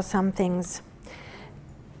you saw some things.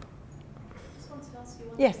 I just wanted to ask you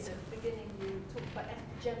one yes. thing. At the beginning you talked about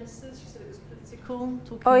epigenesis, you said it was political.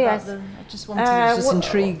 Talking oh, about yes. I just wanted, I was just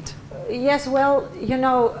intrigued. Yes, well, you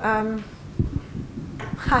know,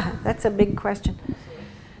 that's a big question.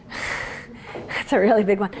 That's a really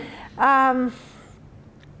big one.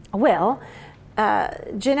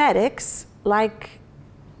 Genetics, like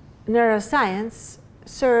neuroscience,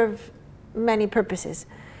 serve many purposes.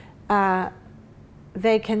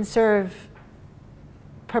 They can serve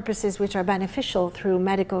purposes which are beneficial through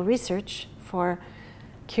medical research for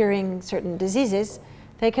curing certain diseases.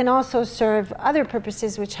 They can also serve other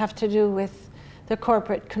purposes which have to do with the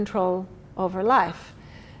corporate control over life.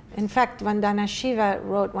 In fact, Vandana Shiva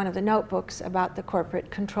wrote one of the notebooks about the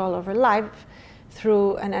corporate control over life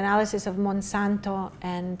through an analysis of Monsanto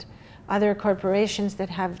and other corporations that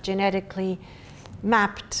have genetically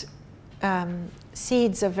mapped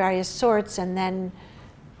seeds of various sorts and then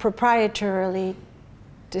proprietarily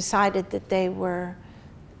decided that they were,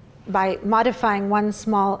 by modifying one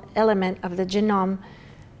small element of the genome,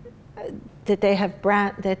 that they have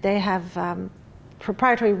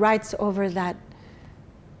proprietary rights over that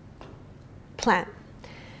plant.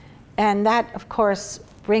 And that, of course,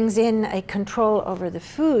 brings in a control over the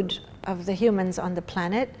food of the humans on the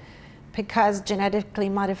planet, because genetically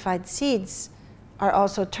modified seeds are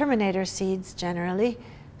also terminator seeds generally.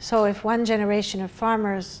 So if one generation of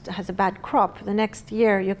farmers has a bad crop, the next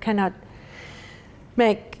year you cannot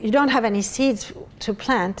you don't have any seeds to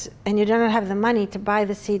plant, and you don't have the money to buy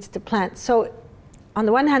the seeds to plant. So on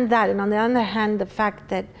the one hand that, and on the other hand the fact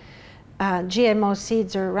that GMO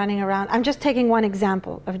seeds are running around. I'm just taking one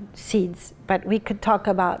example of seeds, but we could talk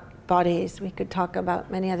about bodies, we could talk about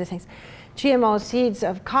many other things. GMO seeds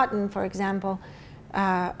of cotton, for example,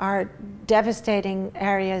 are devastating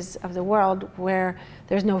areas of the world where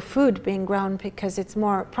there's no food being grown because it's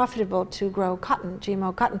more profitable to grow cotton,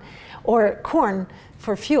 GMO cotton, or corn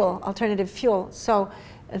for fuel, alternative fuel. So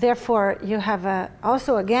therefore you have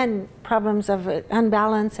also again problems of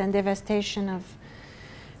unbalance and devastation of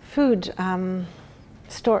food,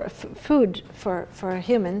 food for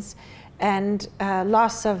humans, and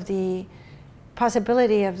loss of the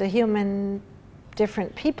possibility of the human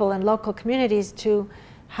different people and local communities to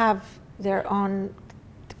have their own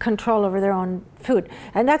control over their own food.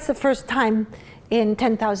 And that's the first time in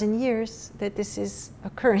 10,000 years that this is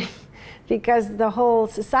occurring, because the whole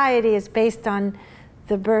society is based on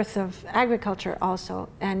the birth of agriculture also,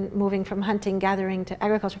 and moving from hunting, gathering to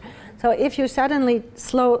agriculture. So if you suddenly,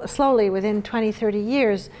 slowly, within 20, 30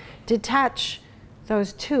 years, detach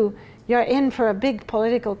those two, you're in for a big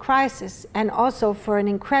political crisis, and also for an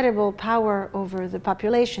incredible power over the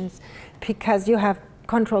populations, because you have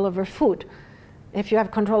control over food. If you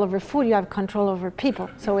have control over food, you have control over people.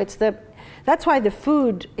 So that's why the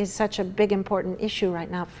food is such a big important issue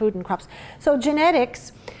right now, food and crops. So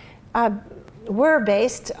genetics were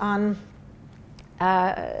based on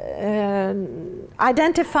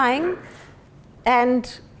identifying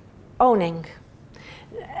and owning.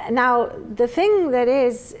 Now, the thing that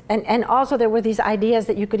is, and also there were these ideas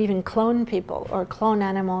that you could even clone people or clone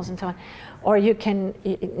animals and so on, or you can,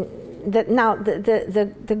 now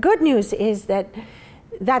the good news is that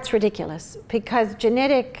that's ridiculous, because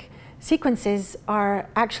genetic sequences are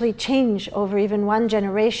actually change over even one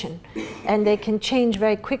generation, and they can change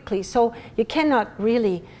very quickly. So you cannot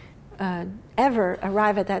really ever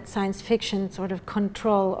arrive at that science fiction sort of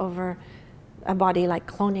control over a body, like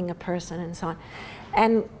cloning a person and so on.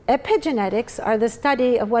 And epigenetics are the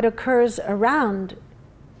study of what occurs around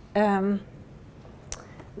the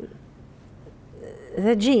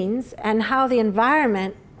genes, and how the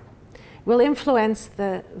environment will influence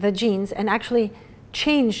the genes and actually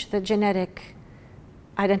change the genetic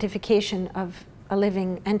identification of a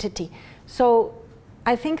living entity. So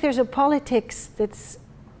I think there's a politics that's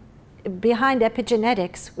behind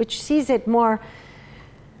epigenetics, which sees it more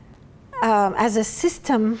as a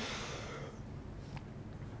system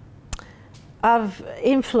of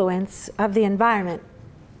influence of the environment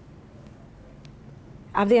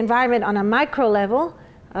on a micro level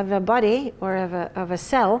of a body or of a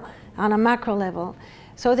cell, on a macro level,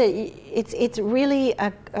 so that it's really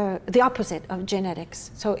the opposite of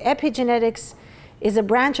genetics. So epigenetics is a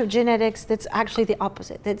branch of genetics that's actually the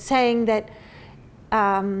opposite. That's saying that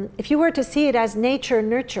if you were to see it as nature,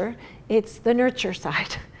 nurture, it's the nurture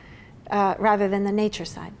side rather than the nature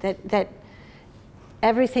side. That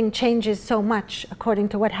everything changes so much according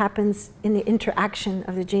to what happens in the interaction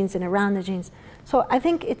of the genes and around the genes. So I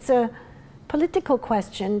think it's a political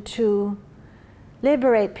question to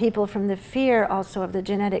liberate people from the fear also of the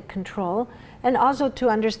genetic control, and also to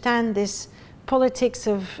understand this politics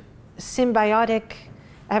of symbiotic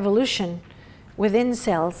evolution within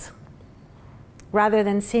cells, rather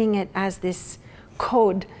than seeing it as this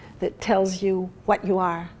code that tells you what you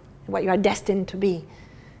are destined to be.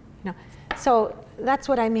 You know? So that's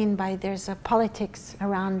what I mean by there's a politics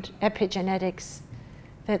around epigenetics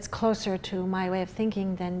that's closer to my way of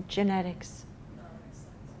thinking than genetics.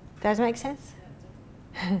 Does that make sense?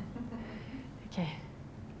 Okay.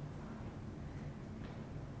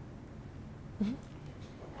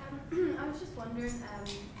 I was just wondering,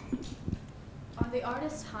 are the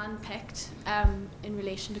artists hand-picked in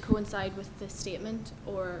relation to coincide with the statement,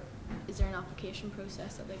 or is there an application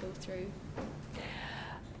process that they go through?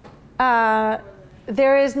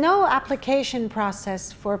 there is no application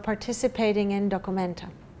process for participating in documenta,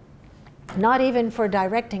 not even for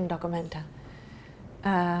directing documenta.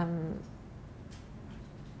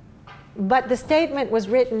 But the statement was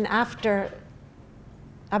written after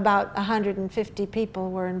about 150 people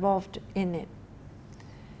were involved in it,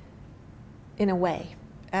 in a way,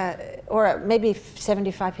 or maybe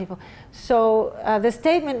 75 people. So the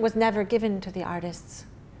statement was never given to the artists.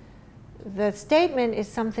 The statement is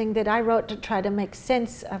something that I wrote to try to make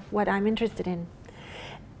sense of what I'm interested in.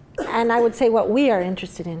 And I would say what we are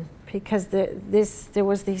interested in, because there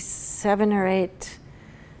was these 7 or 8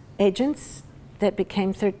 agents that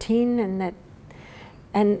became 13,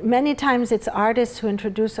 and many times it's artists who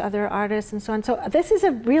introduce other artists and so on. So this is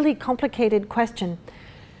a really complicated question.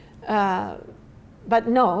 But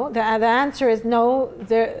no, the answer is no.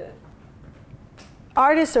 The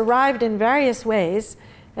artists arrived in various ways,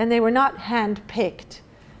 and they were not hand-picked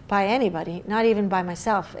by anybody, not even by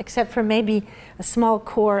myself, except for maybe a small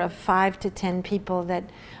core of 5 to 10 people that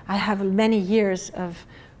I have many years of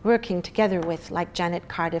working together with, like Janet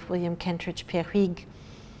Cardiff, William Kentridge, Pierre Huyghe.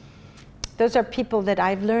 Those are people that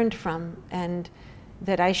I've learned from and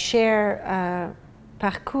that I share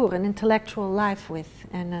parcours, an intellectual life with,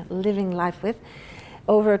 and a living life with,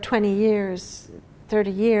 over 20 years, 30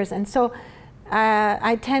 years. And so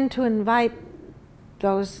I tend to invite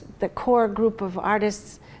the core group of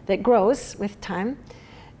artists that grows with time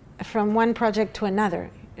from one project to another.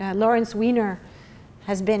 Lawrence Weiner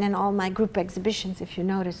has been in all my group exhibitions, if you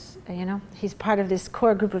notice. He's part of this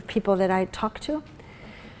core group of people that I talk to.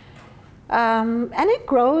 And it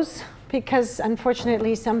grows because,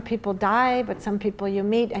 unfortunately, some people die, but some people you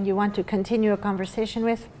meet and you want to continue a conversation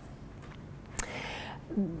with.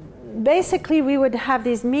 Basically, we would have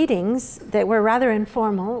these meetings that were rather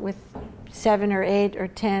informal with 7 or 8 or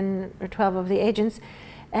 10 or 12 of the agents,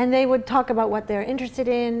 and they would talk about what they're interested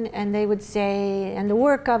in, and they would say, and the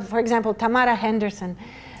work of, for example, Tamara Henderson,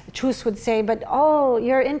 Chus would say, but oh,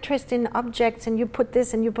 your interest in objects, and you put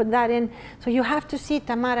this and you put that in, so you have to see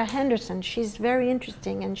Tamara Henderson. She's very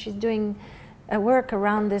interesting, and she's doing a work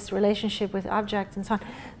around this relationship with objects and so on.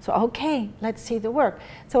 So okay, let's see the work.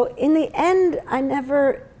 So in the end, I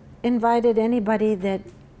never invited anybody that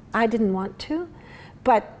I didn't want to,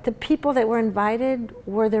 but the people that were invited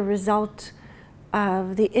were the result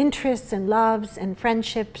of the interests and loves and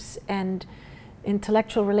friendships and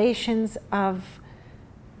intellectual relations of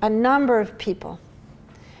a number of people.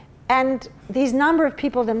 And these number of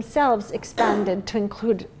people themselves expanded to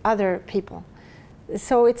include other people.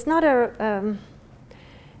 So it's not a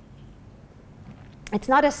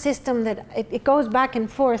system that, it goes back and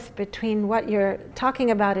forth between what you're talking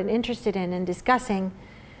about and interested in and discussing,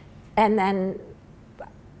 and then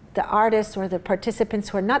the artists or the participants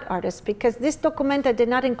who are not artists, because this documenta did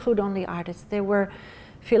not include only artists. There were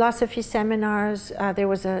philosophy seminars, there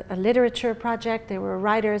was a literature project, there were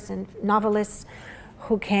writers and novelists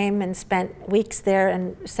who came and spent weeks there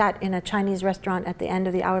and sat in a Chinese restaurant at the end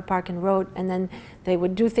of the Hour Park and wrote, and then they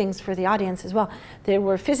would do things for the audience as well. There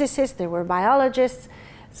were physicists, there were biologists,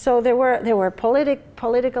 so there were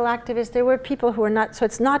political activists, there were people who were not, so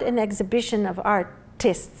it's not an exhibition of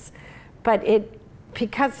artists, but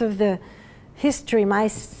because of the history, my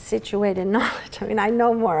situated knowledge, I mean, I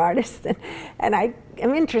know more artists and I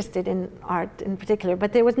am interested in art in particular,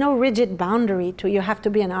 but there was no rigid boundary to you have to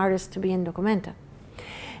be an artist to be in documenta.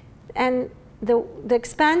 And the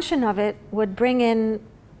expansion of it would bring in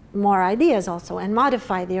more ideas also and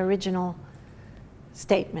modify the original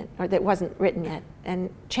statement, or that wasn't written yet, and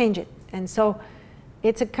change it. And so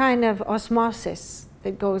it's a kind of osmosis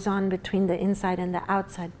that goes on between the inside and the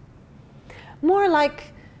outside. More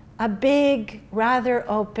like a big, rather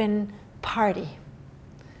open party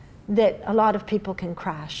that a lot of people can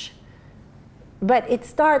crash. But it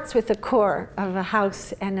starts with the core of a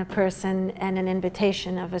house and a person and an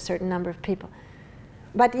invitation of a certain number of people.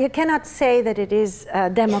 But you cannot say that it is a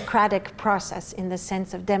democratic process in the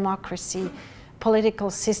sense of democracy, political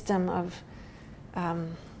system of,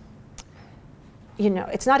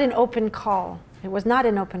 it's not an open call. It was not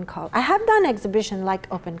an open call. I have done exhibition like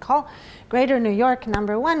open call. Greater New York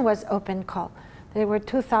 #1 was open call. There were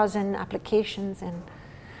 2,000 applications, and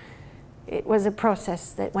it was a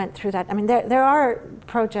process that went through that. I mean, there are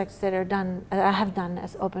projects that are done, I have done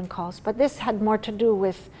as open calls, but this had more to do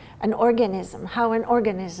with an organism, how an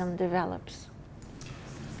organism develops.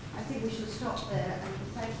 I think we should stop there, and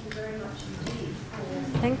thank you very much indeed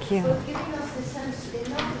Thank you. for giving us the sense,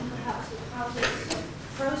 enough perhaps, of how this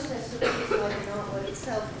process of visualizing an artwork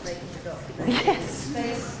itself is making a document. Yes.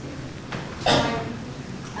 Space, time,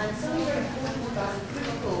 and something very important about the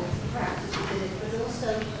critical practice within it, but also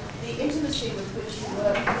the intimacy efficiency with which you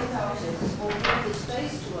work with artists or give the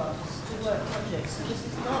space to artists to work projects. So this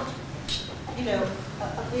is not, you know,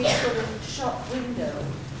 a big sort of shop window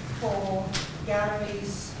for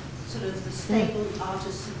galleries, sort of the stable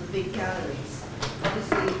artists of the big galleries.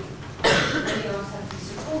 Obviously, many artists have to be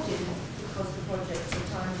supported because the projects are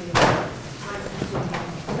timely and time-consuming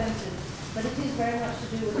and expensive. But it is very much to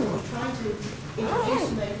do with what we're trying to introduce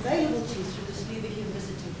and make available to you through this Leverhulme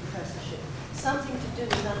visiting professorship. Something to do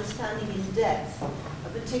with understanding in depth a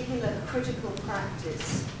particular critical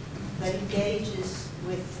practice that engages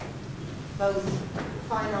with both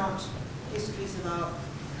fine art, histories of art,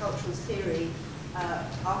 cultural theory,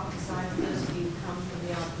 art and design, for those of you who come from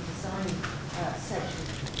the art and design section,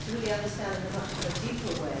 to really understand in a much more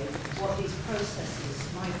deeper way what these processes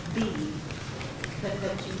might be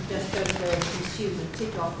that you just don't go and consume and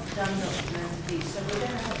tick off done documented piece. So we're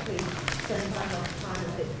going to hopefully spend quite a lot of time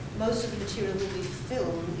with it. Most of the material will be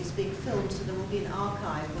filmed, is being filmed, so there will be an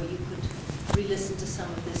archive where you could re-listen to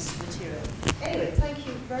some of this material. Anyway, thank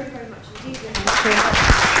you very, very much indeed.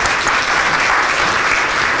 Thank you.